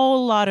was a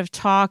whole lot of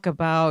talk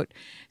about.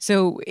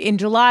 So in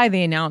July,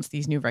 they announced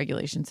these new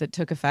regulations that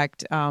took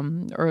effect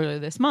earlier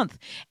this month,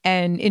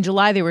 and in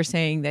July they were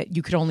saying that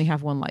you could only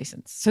have one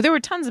license. So there were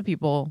tons of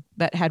people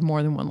that had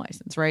more than one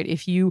license, right?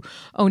 If you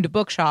owned a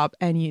bookshop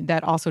and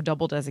that also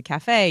doubled as a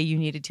cafe, you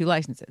needed two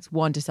licenses,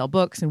 one to sell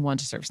books and one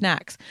to serve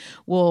snacks.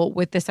 Well,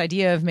 with this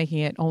idea of making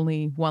it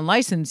only one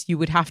license, you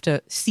would have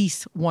to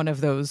cease one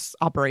of those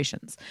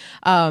operations.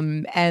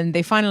 And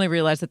they finally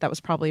realized that was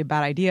probably a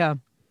bad idea.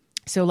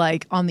 So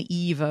like on the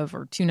eve of,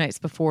 or 2 nights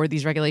before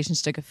these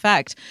regulations took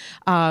effect,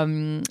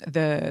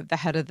 the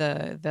head of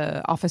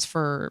the Office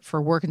for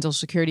Work and Social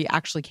Security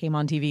actually came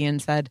on TV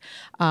and said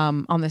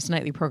on this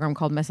nightly program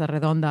called Mesa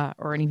Redonda,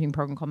 or an evening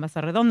program called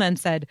Mesa Redonda, and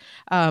said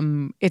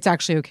it's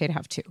actually okay to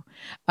have two,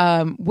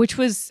 which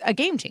was a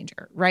game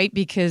changer, right?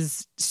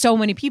 Because so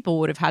many people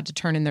would have had to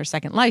turn in their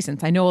second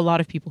license. I know a lot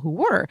of people who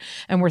were,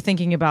 and were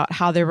thinking about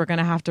how they were going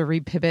to have to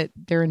repivot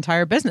their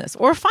entire business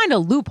or find a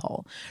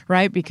loophole,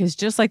 right? Because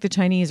just like the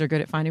Chinese are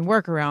good at finding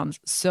workarounds,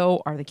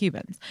 so are the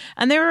Cubans.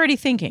 And they were already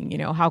thinking,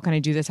 how can I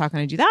do this? How can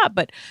I do that?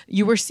 But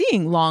you were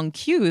seeing long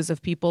queues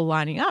of people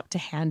lining up to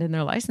hand in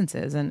their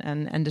licenses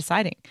and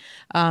deciding.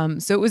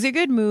 So it was a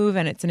good move,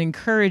 and it's an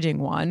encouraging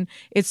one.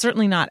 It's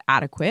certainly not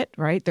adequate,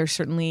 right? There's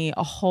certainly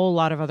a whole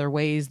lot of other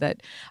ways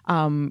that,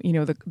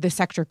 the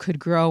sector could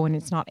grow, and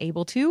it's not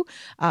able to.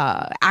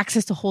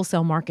 Access to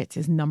wholesale markets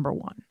is number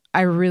one.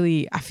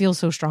 I feel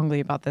so strongly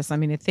about this. I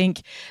mean, I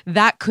think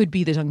that could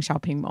be the Deng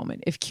Xiaoping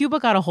moment. If Cuba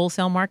got a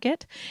wholesale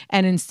market,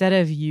 and instead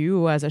of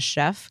you as a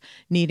chef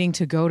needing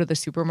to go to the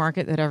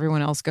supermarket that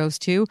everyone else goes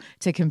to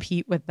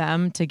compete with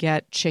them to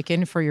get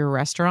chicken for your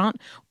restaurant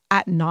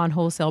at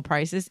non-wholesale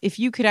prices, if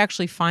you could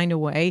actually find a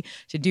way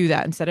to do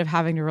that instead of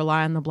having to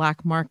rely on the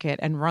black market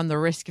and run the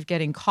risk of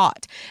getting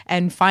caught,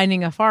 and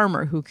finding a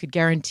farmer who could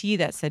guarantee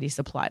that steady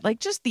supply, like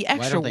just the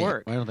extra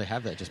work. Why don't they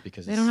have that? Just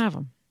because they don't have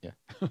them. Yeah.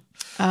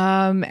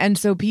 And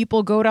so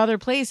people go to other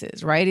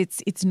places, right?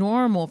 It's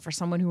normal for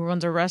someone who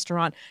runs a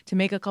restaurant to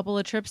make a couple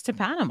of trips to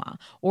Panama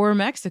or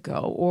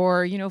Mexico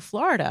or,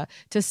 Florida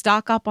to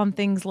stock up on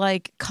things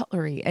like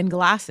cutlery and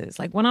glasses.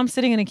 Like when I'm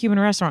sitting in a Cuban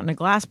restaurant and a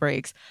glass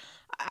breaks,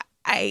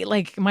 I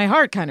like my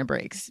heart kind of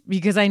breaks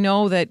because I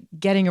know that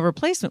getting a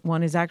replacement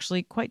one is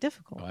actually quite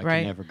difficult. I right?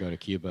 could never go to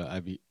Cuba.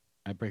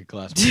 I'd break a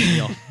glass with a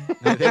meal.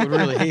 They would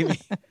really hate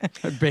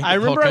me. I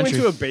remember I went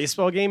to a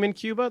baseball game in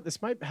Cuba.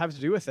 This might have to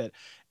do with it.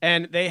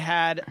 And they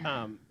had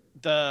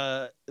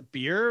the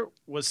beer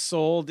was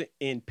sold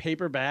in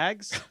paper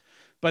bags,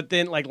 but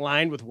then like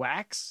lined with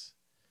wax,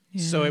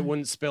 so it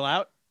wouldn't spill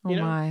out. Oh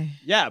my!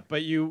 Yeah,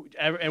 but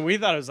and we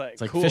thought it was like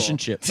it's like cool. fish and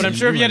chips. But I'm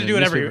sure if you had to do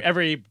it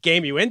every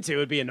game you went to, it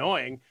would be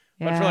annoying.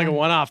 But for like a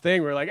one-off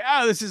thing, we're like,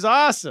 this is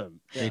awesome.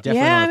 They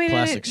definitely don't have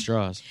plastic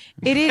straws.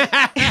 It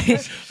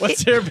is.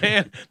 What's their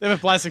band? They have a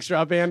plastic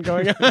straw band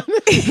going on.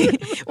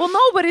 Well, no,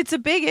 but it's a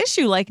big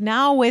issue. Like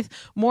now with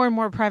more and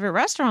more private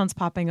restaurants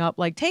popping up,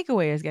 like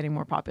takeaway is getting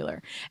more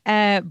popular.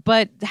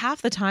 But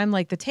half the time,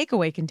 like the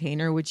takeaway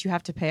container, which you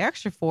have to pay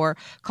extra for,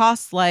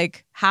 costs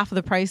like half of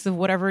the price of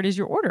whatever it is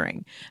you're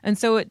ordering. And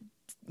so it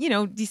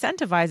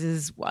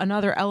decentivizes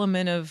another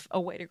element of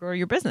a way to grow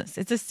your business.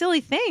 It's a silly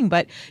thing,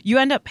 but you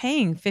end up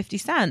paying 50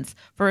 cents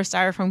for a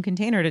styrofoam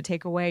container to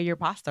take away your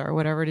pasta or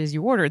whatever it is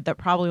you ordered that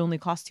probably only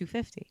costs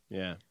 $2.50.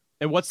 Yeah.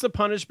 And what's the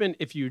punishment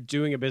if you're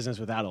doing a business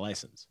without a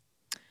license?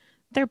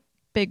 They're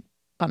big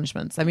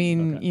punishments. I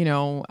mean,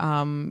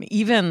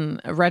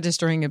 even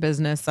registering a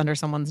business under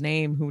someone's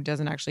name who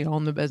doesn't actually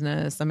own the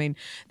business. I mean,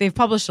 they've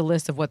published a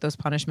list of what those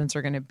punishments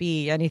are going to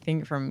be.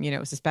 Anything from,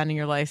 suspending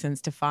your license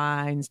to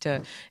fines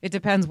to, it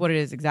depends what it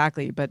is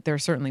exactly, but there are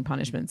certainly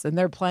punishments. And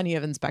there are plenty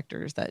of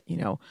inspectors that,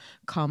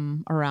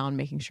 come around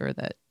making sure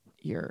that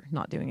you're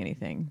not doing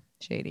anything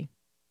shady.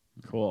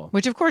 Cool.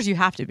 Which, of course, you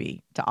have to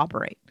be to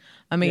operate.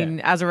 I mean,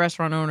 as a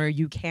restaurant owner,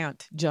 you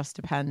can't just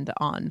depend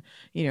on,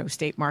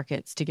 state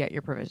markets to get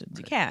your provisions.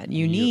 You can.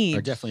 You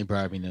are definitely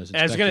bribing those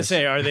inspectors. I was going to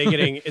say, are they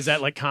getting, is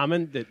that like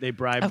common that they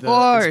bribe of the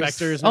course.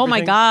 inspectors? And oh my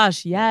everything?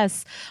 gosh,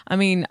 yes. I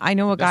mean, I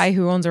know a guy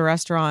who owns a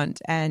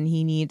restaurant and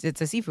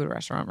it's a seafood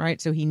restaurant,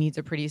 right? So he needs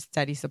a pretty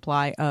steady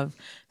supply of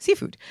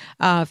seafood,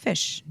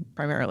 fish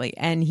primarily.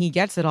 And he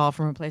gets it all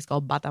from a place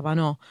called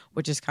Batabano,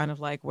 which is kind of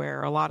like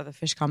where a lot of the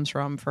fish comes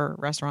from for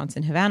restaurants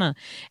in Havana.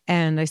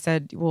 And I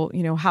said, well,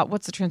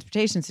 what's the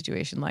transportation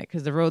situation like?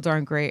 Because the roads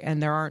aren't great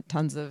and there aren't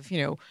tons of,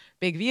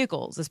 big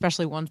vehicles,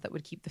 especially ones that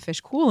would keep the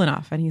fish cool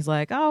enough. And he's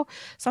like,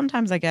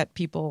 sometimes I get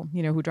people,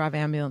 who drive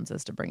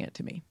ambulances to bring it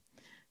to me.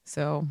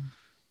 So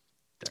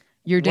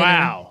your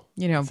dinner,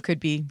 could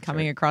be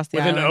coming across the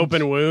island with an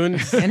open wound.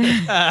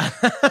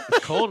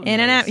 It's cold. In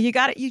and out.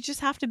 You just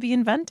have to be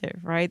inventive,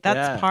 right?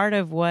 That's part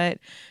of what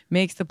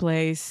makes the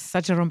place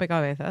such a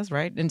rompecabezas,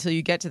 right? Until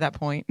you get to that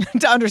point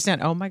to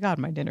understand, oh my God,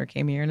 my dinner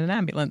came here in an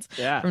ambulance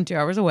from 2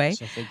 hours away.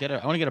 So if they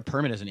I want to get a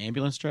permit as an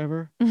ambulance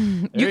driver.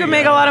 you can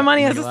make a lot of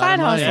money as a side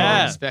hustle.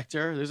 Yeah.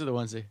 Inspector. Those are the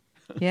ones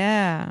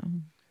Yeah.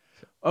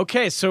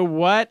 Okay, so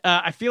what?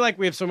 I feel like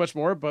we have so much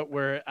more, but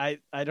I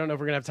don't know if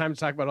we're gonna have time to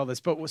talk about all this.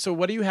 But so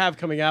what do you have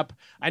coming up?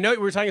 I know we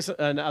were talking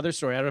another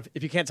story. I don't know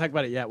if you can't talk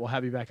about it yet. We'll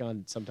have you back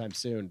on sometime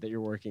soon that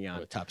you're working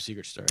on. A top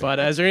secret story. But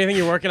is there anything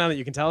you're working on that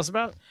you can tell us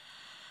about?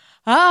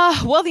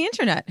 Well, the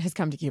internet has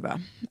come to Cuba.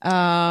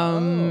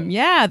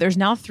 Yeah, there's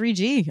now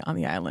 3G on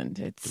the island.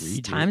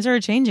 3G. Times are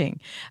changing.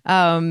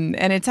 And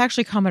it's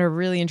actually come at a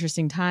really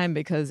interesting time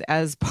because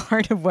as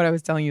part of what I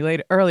was telling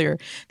you earlier,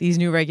 these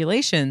new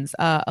regulations,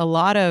 a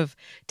lot of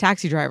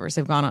taxi drivers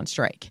have gone on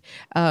strike.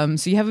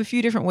 So you have a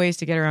few different ways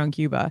to get around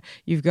Cuba.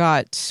 You've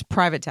got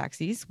private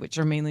taxis, which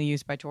are mainly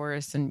used by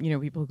tourists and,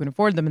 people who can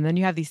afford them. And then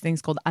you have these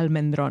things called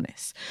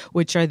almendrones,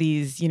 which are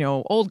these,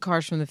 old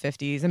cars from the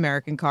 50s,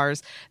 American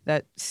cars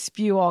that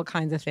spew all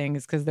kinds of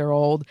things because they're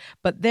old,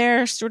 but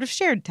they're sort of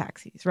shared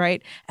taxis,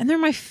 right? And they're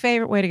my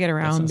favorite way to get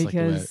around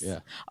because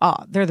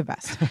they're the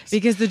best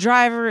because the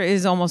driver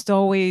is almost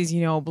always,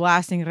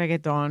 blasting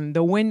reggaeton.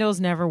 The windows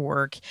never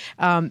work.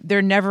 There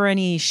are never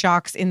any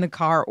shocks in the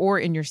car or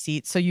in your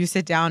seat. So you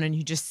sit down and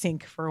you just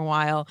sink for a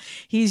while.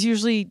 He's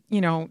usually,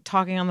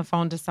 talking on the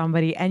phone to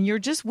somebody and you're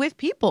just with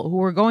people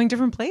who are going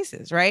different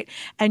places, right?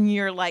 And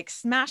you're like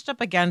smashed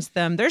up against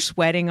them. They're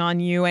sweating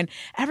on you and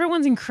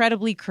everyone's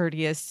incredibly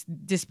courteous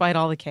despite despite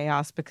all the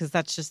chaos, because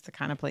that's just the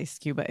kind of place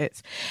Cuba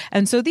is.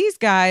 And so these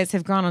guys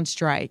have gone on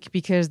strike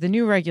because the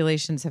new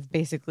regulations have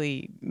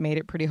basically made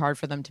it pretty hard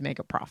for them to make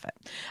a profit.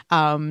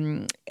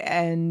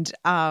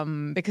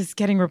 Because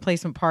getting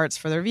replacement parts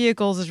for their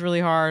vehicles is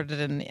really hard,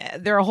 and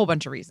there are a whole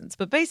bunch of reasons.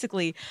 But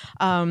basically,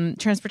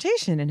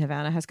 transportation in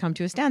Havana has come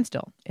to a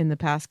standstill in the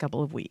past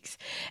couple of weeks.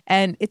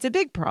 And it's a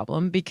big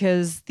problem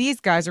because these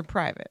guys are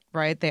private,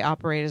 right? They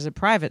operate as a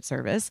private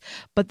service,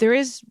 but there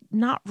is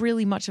not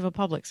really much of a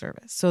public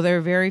service. So there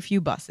are very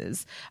few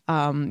buses.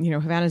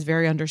 Havana is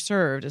very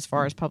underserved as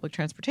far as public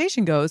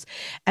transportation goes.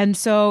 And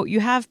so you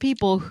have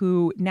people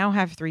who now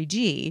have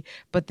 3G,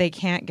 but they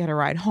can't get a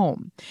ride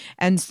home.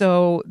 And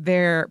so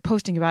they're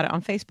posting about it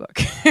on Facebook.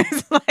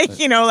 It's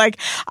like,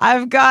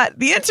 I've got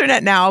the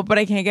internet now, but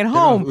I can't get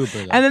home.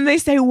 Uber, and then they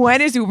say,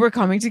 when is Uber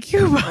coming to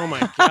Cuba? Oh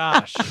my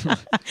gosh.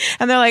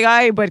 And they're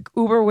like, but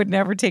Uber would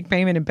never take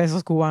payment in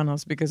pesos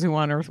cubanos, because who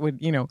on earth would,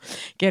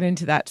 get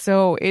into that?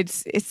 So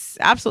it's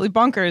absolutely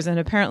bonkers. And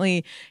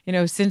apparently,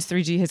 since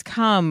 3G has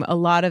come, a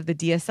lot of the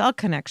DSL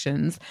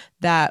connections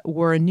that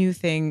were a new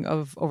thing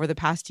of over the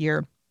past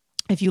year,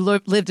 if you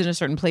lived in a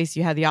certain place,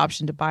 you had the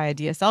option to buy a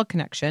DSL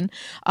connection.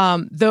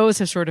 Those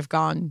have sort of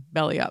gone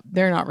belly up.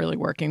 They're not really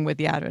working with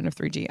the advent of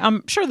 3G.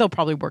 I'm sure they'll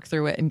probably work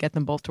through it and get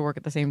them both to work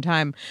at the same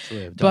time.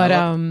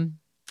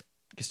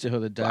 That's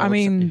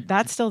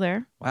still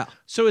there. Wow.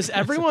 So is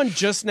everyone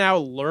just now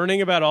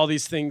learning about all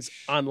these things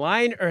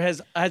online, or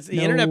has the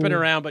internet been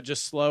around but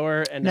just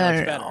slower and now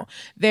it's better?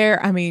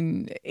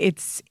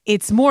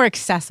 It's more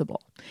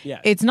accessible.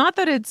 Yeah. It's not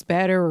that it's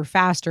better or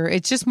faster.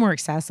 It's just more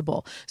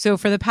accessible. So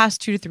for the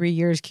past 2 to 3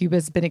 years, Cuba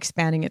has been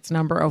expanding its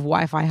number of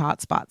Wi-Fi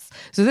hotspots.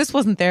 So this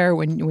wasn't there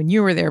when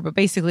you were there, but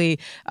basically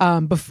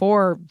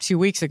before 2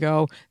 weeks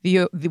ago,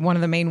 one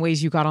of the main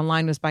ways you got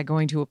online was by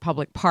going to a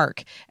public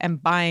park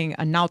and buying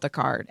a Nauta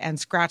card and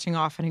scratching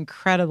off an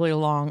incredibly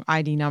long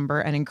ID number,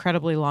 an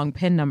incredibly long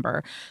PIN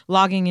number,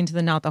 logging into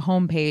the Nauta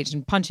homepage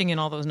and punching in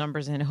all those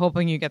numbers in,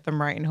 hoping you get them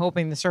right and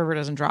hoping the server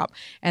doesn't drop.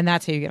 And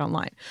that's how you get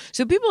online.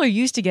 So people are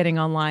used to getting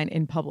online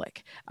in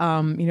public,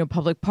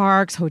 public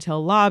parks,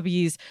 hotel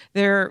lobbies.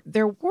 There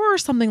were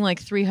something like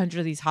 300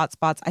 of these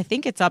hotspots. I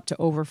think it's up to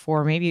over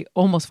 400, maybe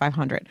almost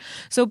 500.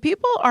 So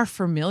people are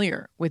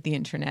familiar with the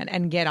internet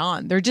and get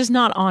on. They're just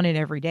not on it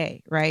every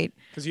day, right?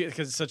 Because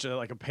it's such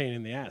a pain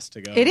in the ass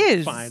to go. It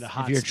is. Find a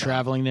hotspot. If you're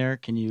traveling there,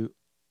 can you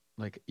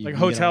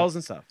hotels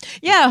and stuff?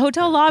 Yeah,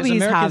 hotel lobbies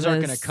Americans have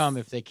aren't this. going to come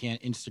if they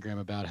can't Instagram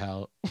about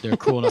how they're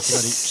cool enough to go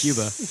to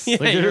Cuba.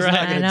 Yeah, you're right.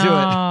 Not going to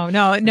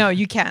do it. No,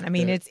 you can. I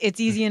mean, it's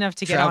easy enough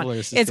to get on.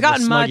 Travelers, It's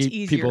gotten much smuggy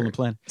easier people on the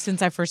plane.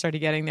 since I first started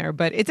getting there.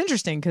 But it's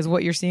interesting because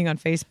what you're seeing on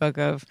Facebook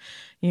of,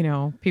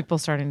 people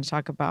starting to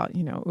talk about,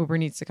 Uber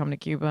needs to come to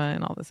Cuba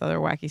and all this other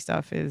wacky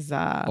stuff is.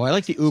 I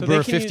like the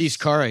Uber 50s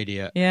car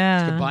idea.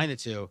 Yeah. Combine the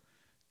two.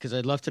 Because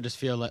I'd love to just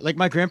feel like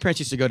my grandparents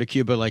used to go to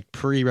Cuba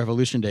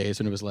pre-revolution days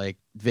when it was like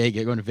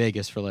Vegas, going to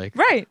Vegas for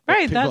right.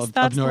 people That's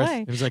up the north.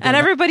 way. It was like and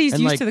everybody's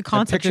used to the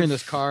concept picturing of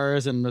those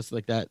cars and this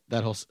like that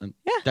whole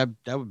that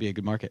would be a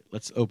good market.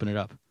 Let's open it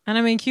up. And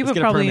I mean, Cuba Let's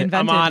get a probably permit.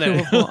 invented. I'm on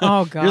it. Cuba.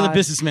 Oh God, You're the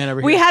businessman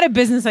over here. We had a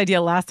business idea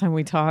last time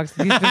we talked.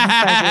 These business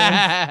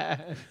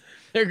ideas.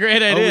 They're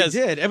great Oh, ideas. we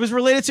did. It was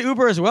related to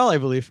Uber as well, I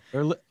believe.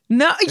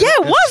 No, yeah,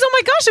 it was. Oh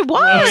my gosh, it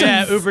was. Oh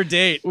yeah, Uber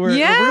Date. We're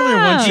Yeah. really a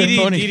one-trick DD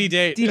pony.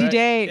 Date. DD right?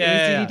 Date. Yeah, It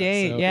was yeah, DD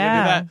Date. So,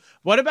 Yeah.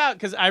 What about?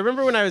 Because I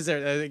remember when I was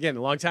there again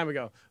a long time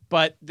ago.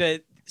 But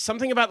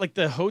something about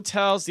the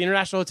hotels, the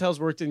international hotels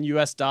worked in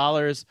U.S.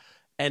 dollars,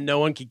 and no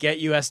one could get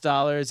U.S.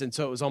 dollars, and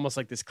so it was almost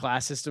like this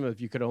class system of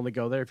you could only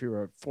go there if you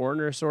were a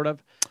foreigner, sort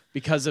of,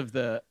 because of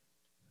the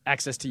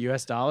access to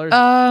U.S. dollars.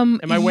 Am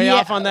I way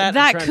off on that? I'm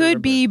That trying to could remember.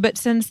 be, but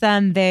since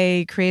then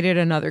they created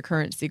another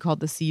currency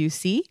called the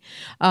CUC.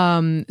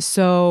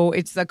 So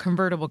it's a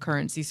convertible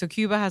currency. So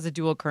Cuba has a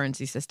dual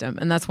currency system,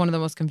 and that's one of the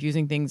most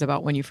confusing things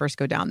about when you first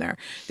go down there.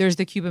 There's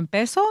the Cuban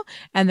peso,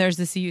 and there's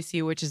the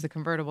CUC, which is the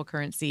convertible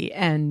currency,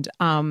 and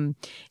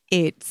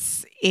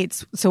it's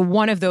so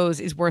one of those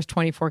is worth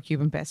 24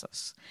 Cuban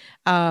pesos.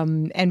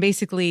 And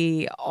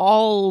basically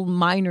all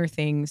minor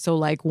things. So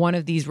like one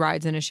of these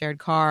rides in a shared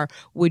car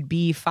would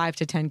be 5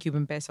 to 10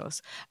 Cuban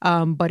pesos.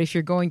 But if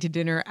you're going to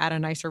dinner at a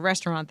nicer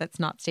restaurant that's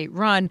not state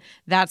run,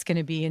 that's going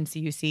to be in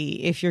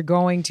CUC. If you're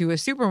going to a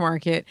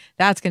supermarket,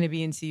 that's going to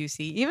be in CUC.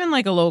 Even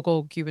like a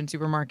local Cuban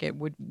supermarket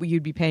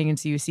you'd be paying in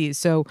CUCs.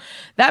 So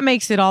that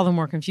makes it all the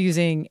more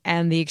confusing.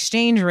 And the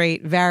exchange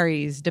rate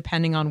varies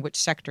depending on which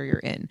sector you're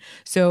in.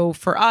 So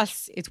for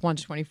us, it's 1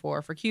 to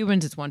 24. For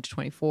Cubans, it's 1 to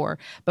 24.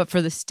 But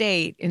for the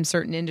state, in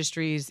certain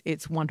industries,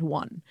 it's 1 to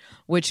 1,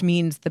 which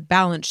means the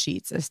balance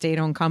sheets of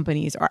state-owned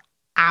companies are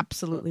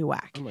absolutely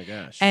whack. Oh my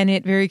gosh. And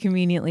it very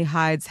conveniently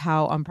hides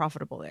how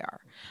unprofitable they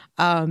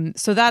are.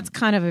 So that's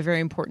kind of a very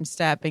important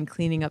step in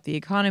cleaning up the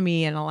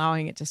economy and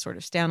allowing it to sort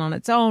of stand on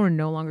its own and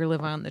no longer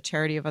live on the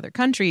charity of other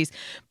countries.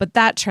 But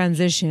that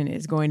transition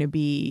is going to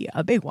be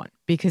a big one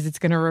because it's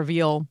going to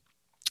reveal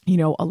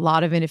a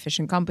lot of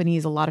inefficient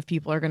companies, a lot of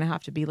people are going to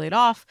have to be laid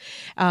off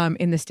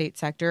in the state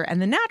sector.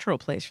 And the natural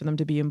place for them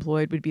to be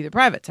employed would be the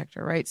private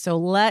sector, right? So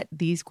let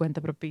these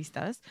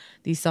cuentapropistas,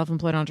 these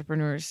self-employed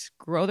entrepreneurs,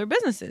 grow their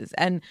businesses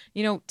and,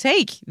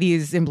 take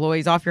these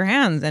employees off your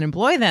hands and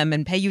employ them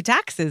and pay you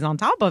taxes on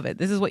top of it.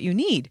 This is what you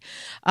need.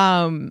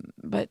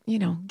 But,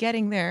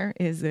 getting there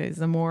is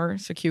a more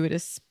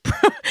circuitous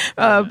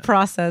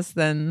process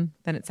than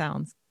it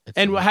sounds.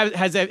 And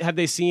have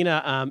they seen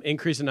an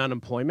increase in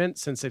unemployment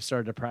since they've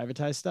started to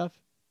privatize stuff?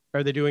 Or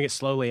are they doing it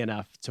slowly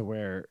enough to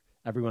where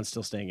everyone's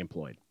still staying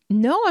employed?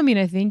 No,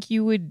 I think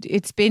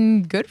it's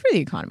been good for the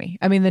economy.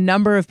 The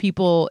number of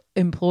people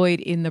employed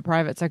in the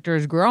private sector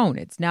has grown.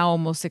 It's now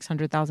almost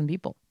 600,000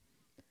 people.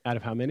 Out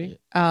of how many?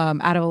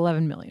 Out of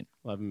 11 million.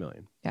 11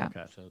 million. Yeah.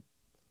 Okay. So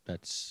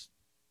that's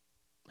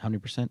how many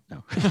percent?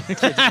 No.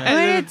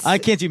 I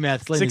can't do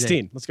math.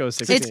 16. Let's go with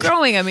 16. It's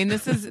growing.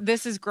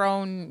 This has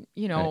grown,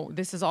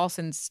 this is all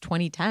since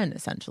 2010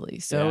 essentially.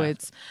 So Yeah.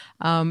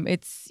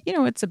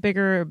 it's a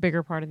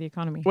bigger part of the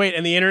economy. Wait,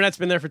 and the internet's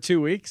been there for 2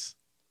 weeks?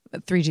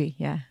 3G,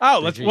 yeah.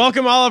 Oh, let's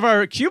welcome all of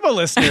our Cuba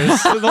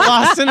listeners to the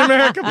Lost in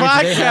America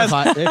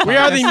podcast. We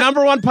are the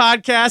number one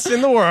podcast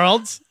in the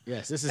world.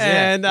 Yes, this is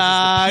and, it.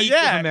 This is the peak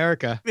yeah. of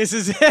America. This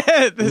is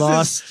it.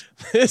 Lost.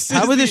 This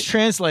How is would this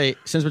translate?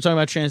 Since we're talking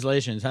about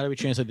translations, how do we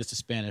translate this to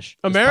Spanish?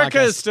 This America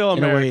podcast, is still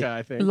in a way- America,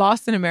 I think.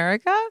 Lost in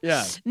America?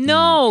 Yeah.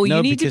 No, No,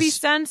 you need to be because-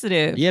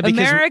 sensitive. Yeah, because-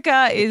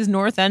 America is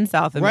North and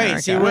South America.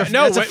 Right. See, we're,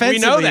 No, that's we know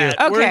offensive to you.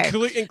 that. We're Okay.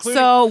 including.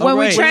 So when we right.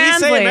 when we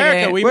translate say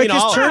America, it, we Right, mean all.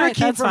 because Turner Alright,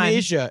 came that's from fine.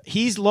 Asia.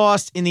 He's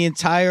lost in the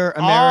entire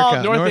All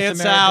America. North and America,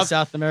 South.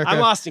 South America. I'm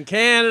lost in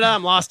Canada.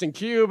 I'm lost in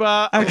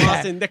Cuba. I'm Okay.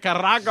 lost in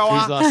Nicaragua.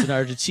 He's lost in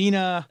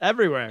Argentina.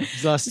 Everywhere.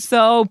 He's lost.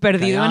 So,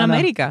 perdido en Guyana.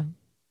 América.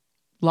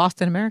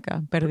 Lost in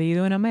America.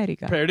 Perdido en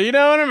América.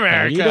 Perdido in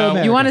America. Perdido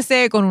America. You want to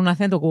say it con un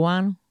acento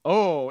cubano?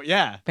 Oh,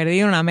 yeah.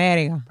 Perdido en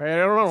América.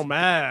 Perdido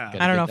man.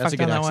 I don't know if That's I've a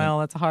good done that accent. well.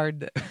 That's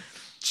hard.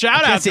 Shout I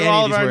can't out say to any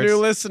all of of these our new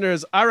words.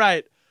 listeners. All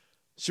right.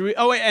 Should we?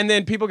 Oh, wait. And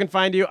then people can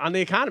find you on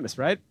The Economist,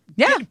 right?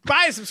 Yeah.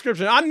 Buy a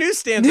subscription on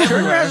newsstands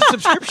everywhere.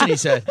 subscription, he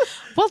said.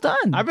 Well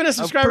done. I've been a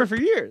subscriber for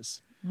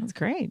years. That's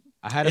great.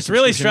 I had a It's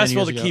really subscription many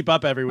stressful to years ago. keep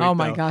up every week. Oh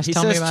my though. gosh. He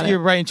Tell me says about you're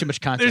it. writing too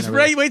much content. There's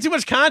every week. way too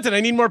much content. I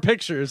need more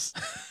pictures.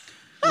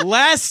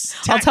 Less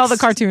text. I'll tell the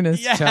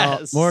cartoonist. Yes. Tell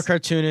more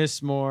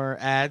cartoonists, more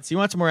ads. He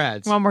wants more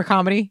ads. Want more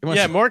comedy? He wants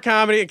Yeah, more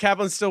comedy. And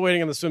Kaplan's still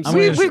waiting on the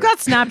swimsuit. We've got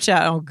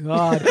Snapchat. Oh,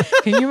 God.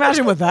 Can you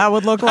imagine what that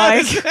would look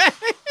like?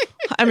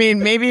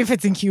 Maybe if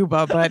it's in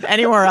Cuba, but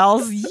anywhere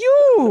else,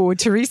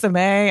 Theresa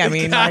May.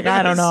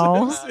 I don't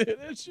know.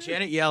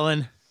 Janet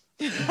Yellen.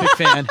 Big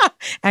fan.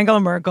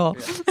 Angela Merkel.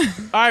 All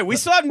right, we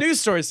still have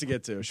news stories to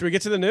get to. Should we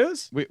get to the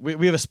news? We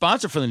have a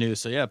sponsor for the news,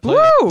 so yeah. Play,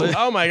 Woo! play.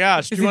 Oh my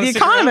gosh! Do Is you it want The to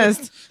stick around?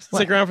 Economist?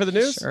 Stick around for the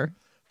news. Sure.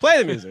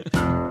 Play the music.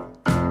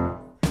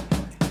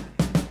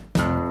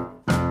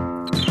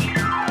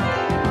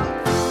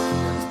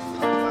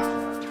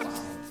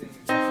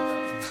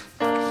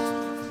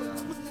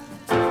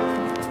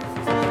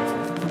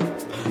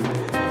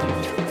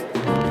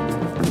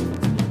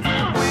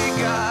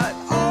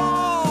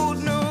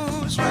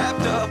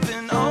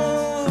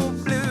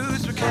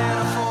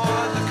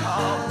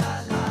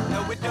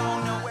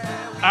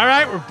 All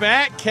right, we're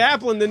back.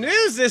 Kaplan, the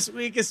news this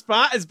week is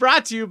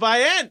brought to you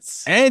by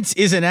Ents. Ents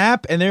is an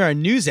app, and they're a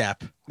news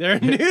app. They're a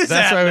news That's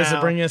app why I was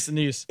now. bringing us the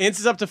news. Ents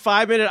is up to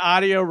 5-minute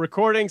audio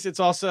recordings. It's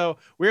also,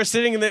 we're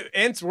sitting in the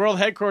Ents World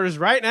headquarters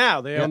right now.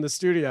 They own the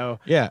studio.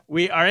 Yeah.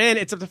 We are in.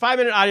 It's up to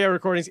 5-minute audio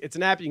recordings. It's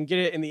an app. You can get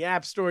it in the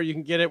App Store. You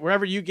can get it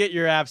wherever you get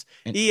your apps.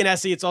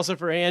 E&SE. It's also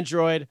for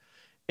Android.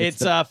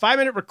 It's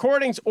 5-minute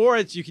recordings, or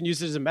you can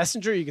use it as a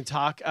messenger. You can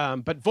talk,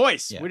 but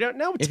voice. Yeah. We don't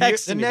know If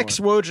text you, the anymore. next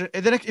word,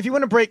 if you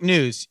want to break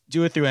news,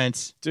 do it through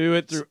Ents. Do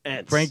it through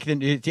Ents.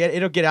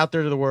 It'll get out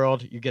there to the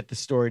world. You get the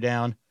story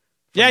down.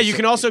 Yeah, you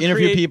can also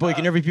interview create, people. You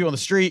can interview people on the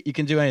street. You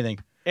can do anything.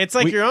 It's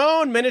like your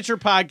own miniature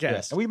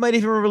podcast. And we might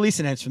even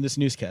release an Ents from this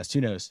newscast. Who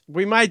knows?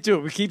 We might do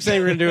it. We keep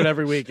saying we're going to do it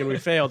every week, and we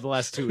failed the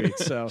last 2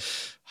 weeks. So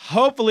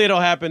hopefully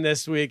it'll happen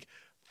this week.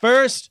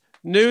 First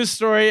news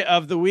story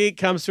of the week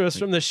comes to us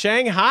from the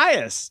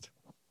Shanghaiist.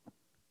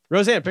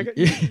 Roseanne,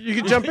 you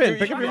can jump in.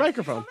 Pick up your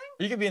microphone.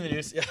 You can be in the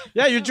news. Yeah.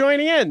 Yeah, you're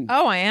joining in.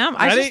 Oh, I am?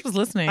 I Ready? just was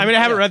listening. I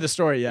haven't read the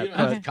story yet,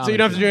 Okay. so you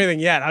don't have to do anything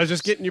yet. I was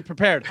just getting you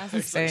prepared. I was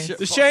gonna say.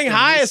 The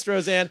Shanghaiist,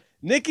 Roseanne.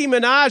 Nicki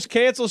Minaj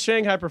cancels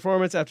Shanghai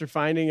performance after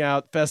finding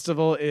out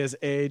festival is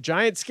a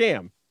giant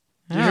scam.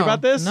 Did you hear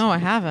about this? No, I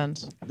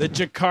haven't. The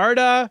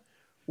Jakarta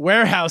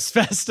Warehouse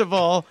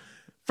Festival.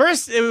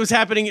 First, it was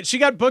happening. She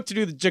got booked to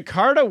do the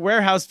Jakarta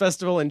Warehouse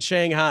Festival in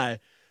Shanghai.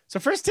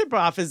 So first tip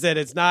off is that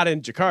it's not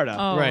in Jakarta.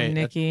 Oh, Right.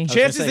 Nikki.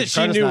 Chances that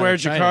she Jakarta's knew not where in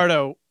China.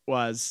 Jakarta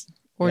was.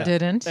 Or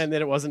didn't. And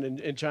that it wasn't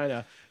in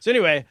China. So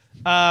anyway,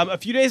 a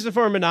few days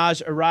before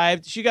Minaj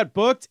arrived, she got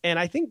booked and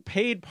I think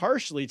paid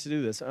partially to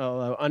do this.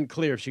 Although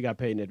unclear if she got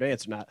paid in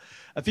advance or not.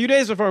 A few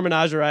days before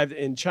Minaj arrived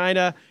in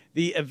China,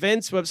 the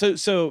events web.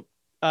 So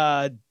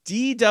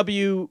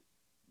DWP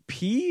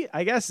JP,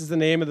 I guess, is the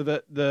name of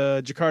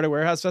the Jakarta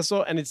Warehouse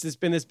Festival, and it's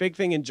been this big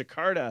thing in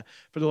Jakarta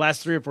for the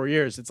last 3 or 4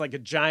 years. It's like a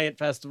giant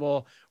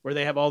festival where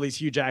they have all these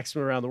huge acts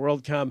from around the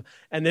world come,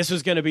 and this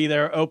was going to be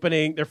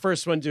their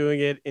first one doing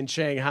it in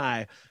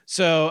Shanghai.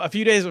 So a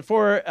few days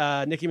before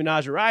Nicki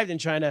Minaj arrived in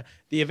China,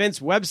 the event's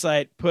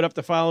website put up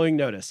the following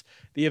notice.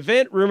 The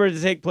event, rumored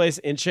to take place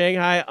in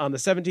Shanghai on the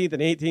 17th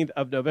and 18th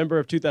of November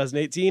of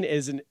 2018,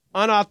 is an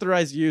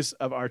unauthorized use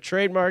of our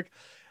trademark.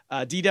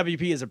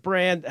 DWP is a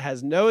brand that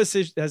has no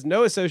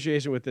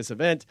association with this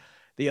event.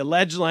 The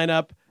alleged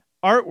lineup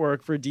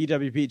artwork for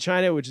DWP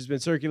China, which has been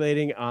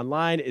circulating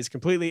online, is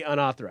completely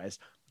unauthorized.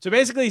 So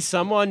basically,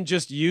 someone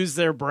just used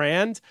their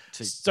brand,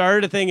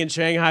 started a thing in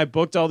Shanghai,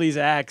 booked all these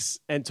acts,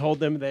 and told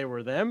them they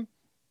were them.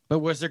 But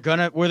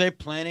were they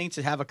planning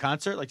to have a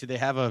concert? Like, did they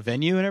have a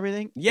venue and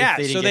everything? Yeah,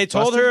 so they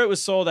told her it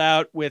was sold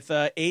out with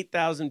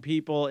 8,000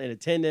 people in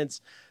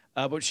attendance.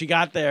 But she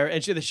got there,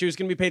 and she was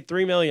going to be paid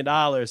 $3 million.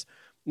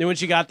 And when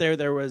she got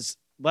there was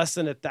less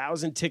than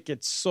 1,000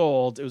 tickets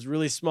sold. It was a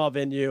really small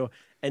venue,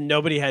 and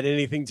nobody had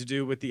anything to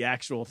do with the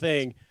actual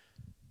thing.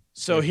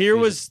 So here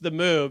was the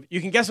move.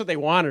 You can guess what they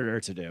wanted her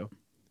to do.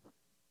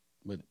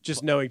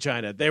 Just knowing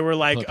China. They were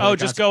like,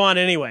 just go on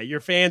anyway. Your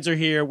fans are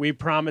here. We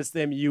promised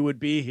them you would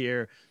be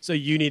here, so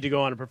you need to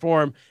go on and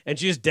perform. And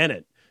she just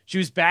didn't. She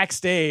was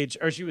backstage,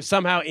 or she was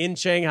somehow in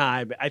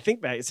Shanghai. I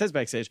think it says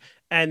backstage.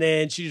 And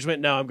then she just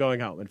went, no, I'm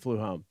going home, and flew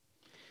home.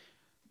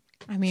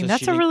 I mean,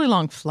 that's a really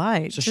long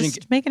flight. So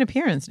just make an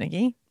appearance,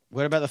 Nikki.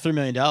 What about the $3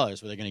 million? Were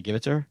they going to give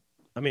it to her?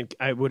 I mean,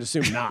 I would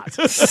assume not.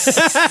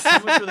 How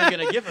much were they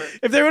going to give her?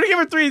 If they were to give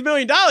her $3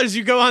 million,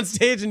 you go on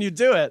stage and you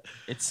do it.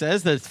 It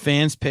says that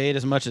fans paid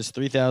as much as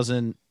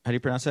 3,000. How do you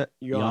pronounce that?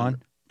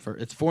 Yuan.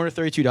 It's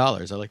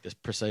 $432. I like this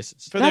precise.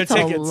 For their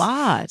tickets. That's a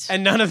lot.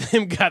 And none of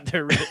them got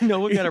their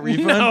no one got a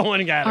refund? No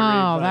one got a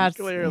refund, that's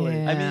clearly.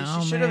 Yeah, I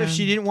mean, she should have, if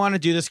she didn't want to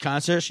do this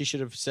concert, she should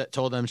have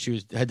told them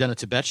she had done a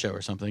Tibet show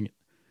or something.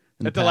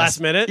 At the last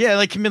minute? Yeah,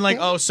 like been like,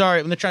 oh,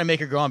 sorry. When they're trying to make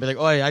her go on, be like,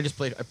 oh, yeah, I just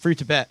played Free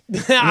Tibet.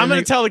 I'm going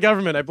to tell the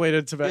government I played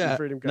a Tibetan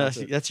freedom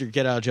concert. No, that's your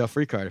get out of jail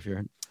free card if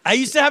you're. I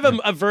used to have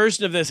a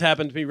version of this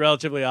happen to me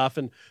relatively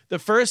often. The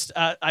first,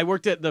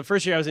 the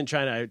first year I was in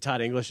China, I taught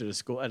English at a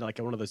school, at like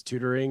one of those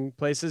tutoring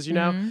places, you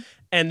know?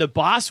 And the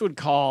boss would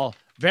call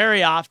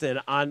very often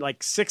on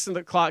like 6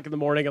 o'clock in the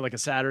morning on a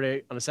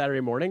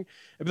Saturday morning.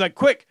 It'd be like,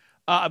 quick.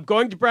 I'm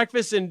going to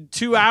breakfast in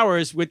 2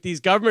 hours with these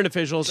government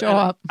officials. Show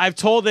up. I've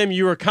told them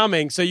you were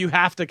coming, so you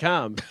have to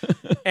come.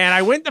 And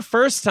I went the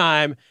first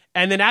time,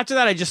 and then after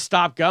that, I just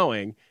stopped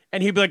going.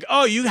 And he'd be like,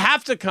 oh, you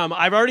have to come.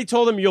 I've already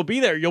told them you'll be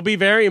there. You'll be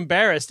very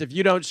embarrassed if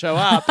you don't show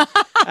up.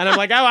 And I'm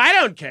like, oh, I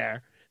don't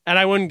care. And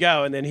I wouldn't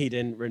go, and then he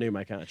didn't renew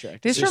my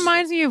contract. This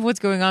reminds me of what's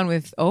going on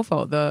with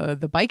OFO,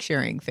 the bike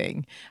sharing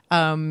thing.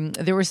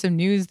 There was some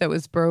news that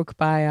was broke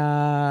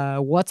by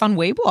What's on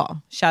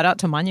Weibo. Shout out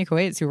to Manya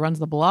Coates, who runs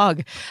the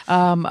blog,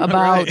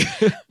 about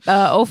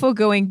OFO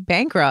going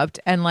bankrupt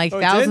and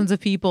thousands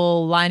of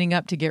people lining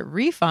up to get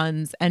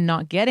refunds and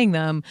not getting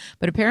them.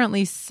 But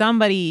apparently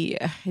somebody,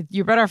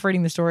 you're better off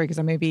reading the story because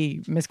I may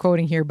be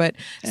misquoting here, but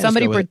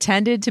somebody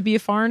pretended to be a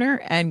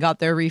foreigner and got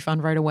their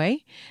refund right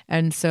away.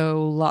 And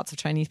so lots of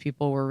Chinese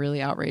people were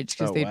really outraged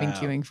because they'd been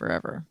queuing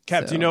forever.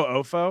 Cap, do you know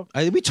OFO?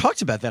 We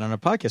talked about that on a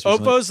podcast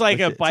recently. OFO's like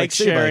a bike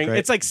sharing. Right?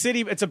 It's like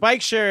it's a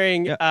bike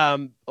sharing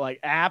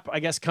app, I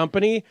guess,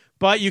 company,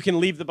 but you can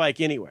leave the bike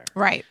anywhere.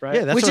 Right.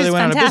 Yeah, that's which why is they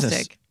went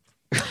fantastic.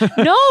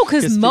 No,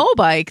 because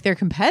Mobike, their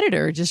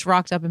competitor, just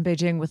rocked up in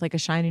Beijing with like a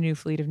shiny new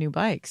fleet of new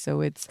bikes.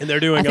 So and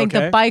they're doing. I think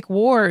the bike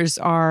wars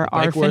are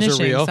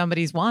finishing. Real.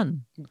 Somebody's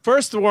won.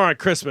 First, the war on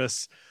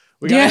Christmas.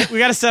 We got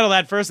to settle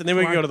that first, and then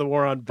we can go to the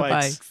war on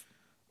bikes.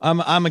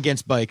 I'm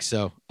against bikes,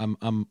 so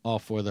I'm all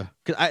for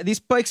because these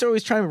bikes are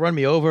always trying to run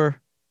me over,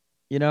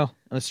 on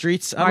the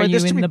streets. Are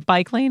you in the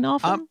bike lane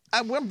often?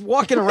 I'm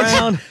walking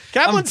around.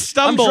 Kaplan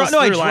stumbles.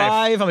 I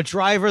drive. I'm a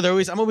driver.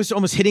 I'm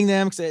almost hitting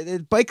them because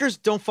bikers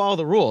don't follow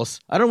the rules.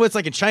 I don't know what it's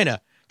like in China.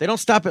 They don't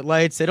stop at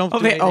lights. They don't.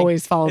 They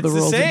always follow the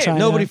rules in China.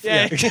 Nobody.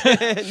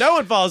 No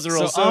one follows the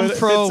rules. So I'm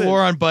pro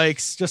war on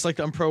bikes, just like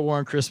I'm pro war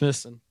on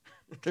Christmas and.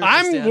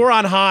 We're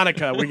on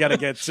Hanukkah. We got to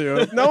get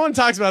to. No one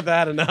talks about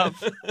that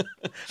enough.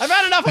 I've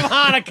had enough of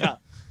Hanukkah.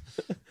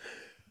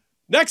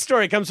 Next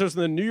story comes from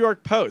the New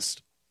York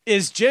Post.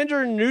 Is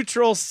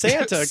gender-neutral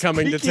Santa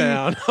coming to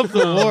town? Of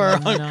the war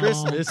on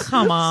Christmas.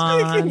 Come on.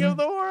 Speaking of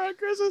the war on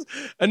Christmas,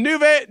 a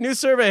new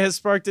survey has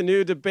sparked a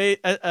new debate.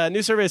 A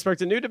new survey has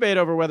sparked a new debate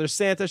over whether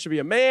Santa should be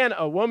a man,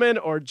 a woman,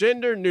 or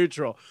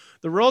gender-neutral.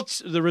 The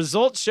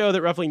results show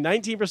that roughly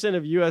 19%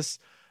 of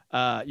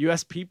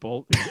U.S.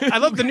 people. I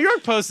love the New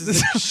York Post is the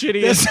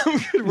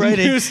shittiest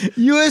writing.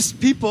 U.S.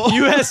 people.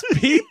 U.S.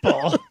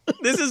 people.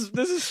 This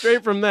is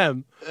straight from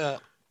them.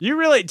 You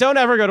really don't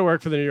ever go to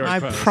work for the New York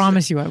Post. I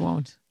promise you I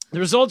won't. The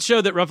results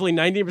show that roughly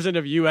 90%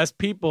 of U.S.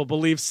 people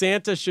believe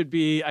Santa should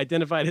be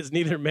identified as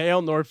neither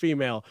male nor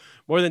female.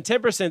 More than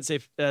 10% say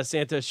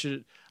Santa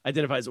should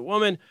identify as a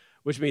woman,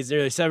 which means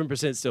nearly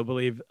 7% still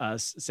believe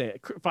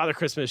Father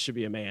Christmas should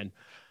be a man.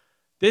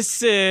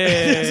 This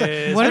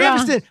is What I'm about-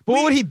 interested. But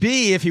what would he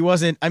be if he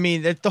wasn't? I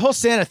mean, the whole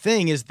Santa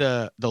thing is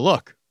the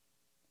look.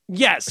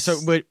 yes. So,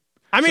 but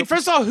I mean,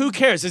 first of all, who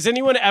cares? Is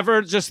anyone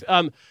ever just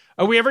are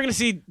we ever going to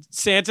see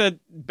Santa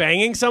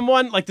banging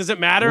someone? Like, does it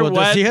matter well,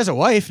 what? he has a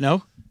wife,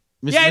 no?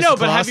 Yeah, I know, Mr.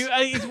 but have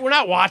Claus? you? We're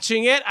not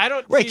watching it. I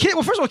don't. Right. see-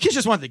 Well, first of all, kids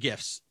just want the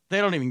gifts. They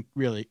don't even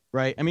really,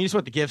 right? I mean, you just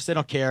want the gifts. They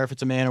don't care if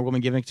it's a man or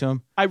woman giving it to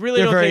them. I really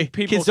They're don't very- think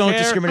people kids don't care.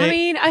 discriminate. I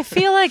mean, I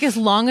feel like as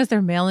long as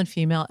they're male and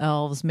female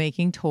elves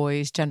making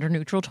toys, gender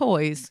neutral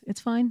toys, it's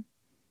fine.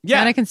 Yeah.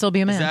 Santa can still be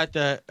a man. Is that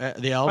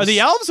the elves? Are the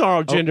elves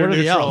are gender what are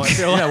the neutral? elves? I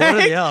feel Yeah, what are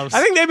like. the elves?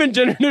 I think they've been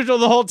gender neutral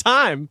the whole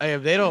time. They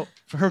don't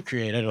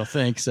procreate. I don't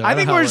think so. I don't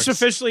think know how we're it works.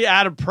 officially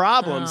out of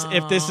problems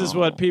if this is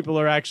what people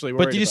are actually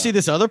worried But did you about. see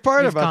this other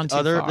part We've gone about too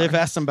other? far. They've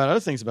asked them about other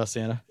things about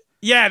Santa.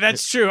 Yeah,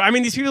 that's true. I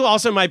mean, these people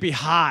also might be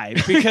high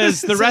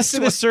because the rest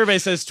of the survey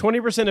says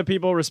 20% of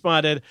people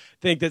responded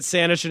think that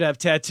Santa should have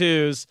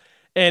tattoos,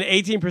 and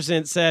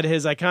 18% said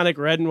his iconic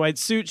red and white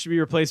suit should be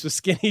replaced with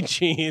skinny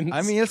jeans.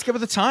 I mean, let's get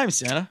with the times,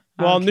 Santa.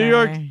 while New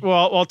York, Okay.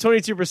 while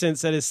 22%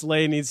 said his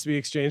sleigh needs to be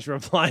exchanged for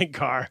a flying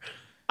car.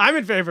 I'm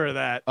in favor of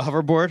that. A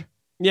hoverboard.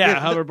 Yeah,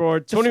 Yeah,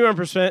 hoverboard.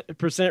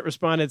 21%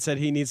 responded said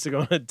he needs to go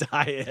on a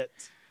diet.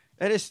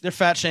 They're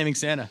fat shaming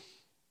Santa.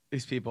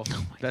 These people.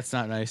 That's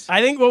not nice.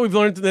 I think what we've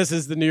learned from this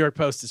is the New York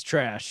Post is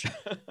trash,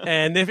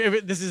 and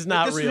if this is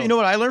not real. You know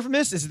what I learned from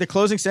this is the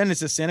closing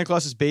sentence is Santa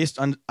Claus is based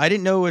on. I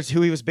didn't know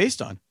who he was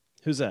based on.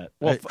 Who's that?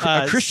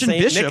 A Christian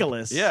Saint bishop.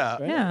 Nicholas. Yeah,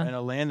 right? Yeah. and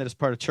a land that is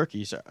part of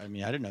Turkey. So I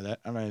mean, I didn't know that.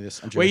 I don't know any of this.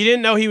 I'm Wait, Jewish. you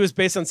didn't know he was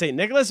based on Saint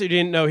Nicholas, or you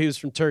didn't know he was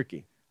from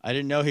Turkey? I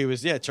didn't know he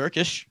was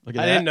Turkish. Look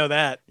at I that. didn't know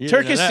that. You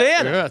didn't Turkish know that?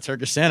 Santa. Yeah,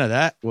 Turkish Santa.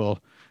 That well,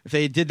 if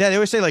they did that, they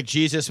always say like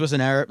Jesus was an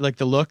Arab, like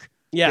the look.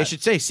 Yeah. They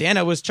should say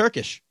Santa was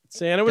Turkish.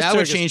 Santa was That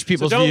would Turkish. change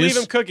people's so don't views.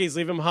 leave him cookies,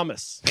 leave him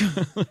hummus.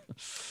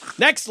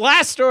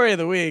 Last story of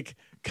the week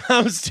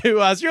comes to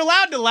us. You're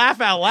allowed to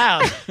laugh out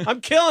loud.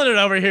 I'm killing it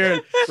over here.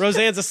 And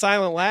Roseanne's a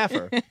silent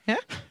laugher.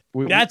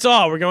 That's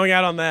all. We're going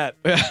out on that.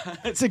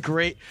 That's a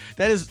great.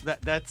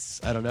 That's.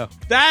 I don't know.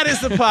 That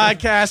is the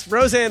podcast.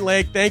 Roseanne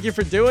Lake, thank you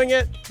for doing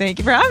it. Thank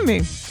you for having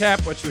me.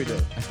 Cap, what should we do?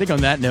 I think on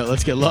that note,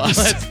 let's get lost.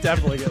 Let's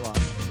definitely get lost.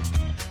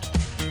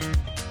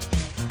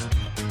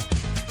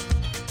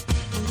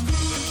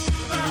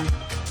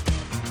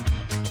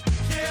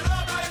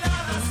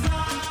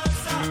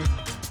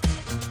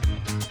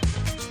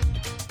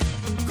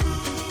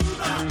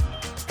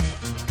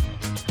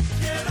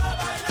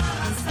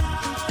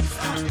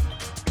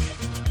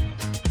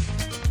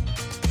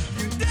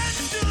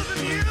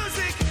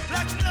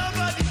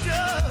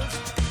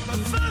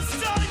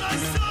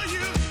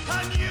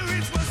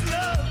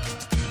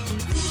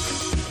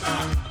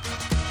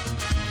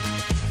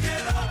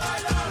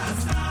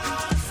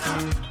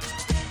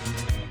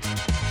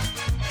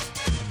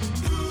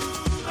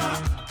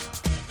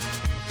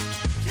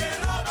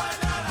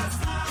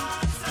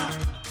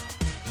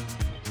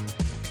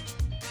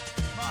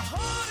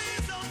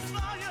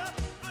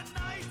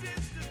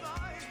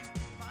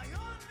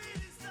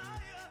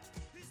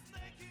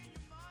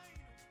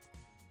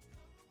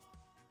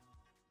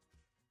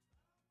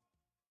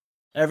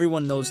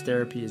 Everyone knows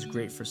therapy is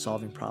great for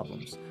solving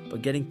problems,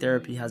 but getting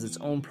therapy has its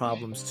own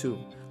problems too,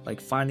 like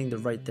finding the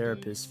right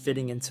therapist,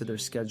 fitting into their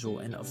schedule,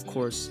 and of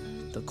course,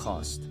 the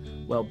cost.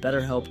 Well,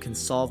 BetterHelp can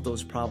solve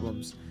those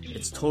problems.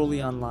 It's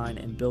totally online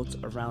and built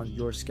around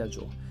your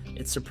schedule.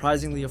 It's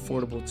surprisingly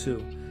affordable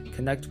too.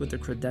 Connect with a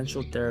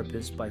credentialed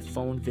therapist by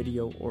phone,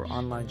 video, or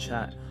online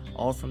chat,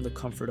 all from the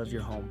comfort of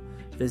your home.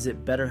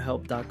 Visit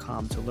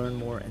BetterHelp.com to learn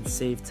more and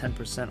save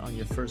 10% on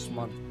your first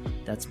month.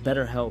 That's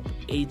BetterHelp,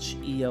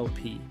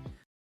 H-E-L-P.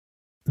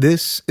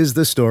 This is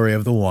the story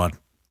of the one.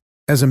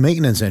 As a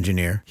maintenance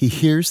engineer, he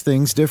hears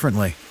things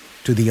differently.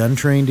 To the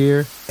untrained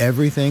ear,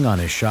 everything on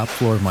his shop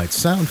floor might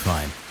sound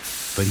fine,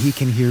 but he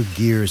can hear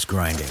gears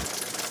grinding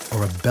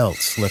or a belt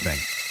slipping.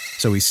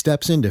 So he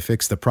steps in to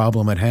fix the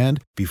problem at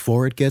hand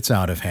before it gets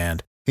out of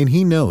hand. And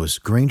he knows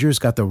Grainger's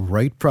got the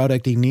right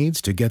product he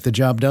needs to get the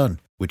job done,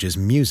 which is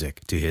music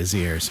to his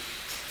ears.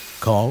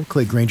 Call,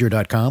 click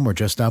Grainger.com, or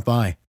just stop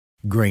by.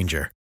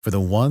 Grainger, for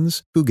the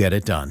ones who get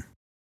it done.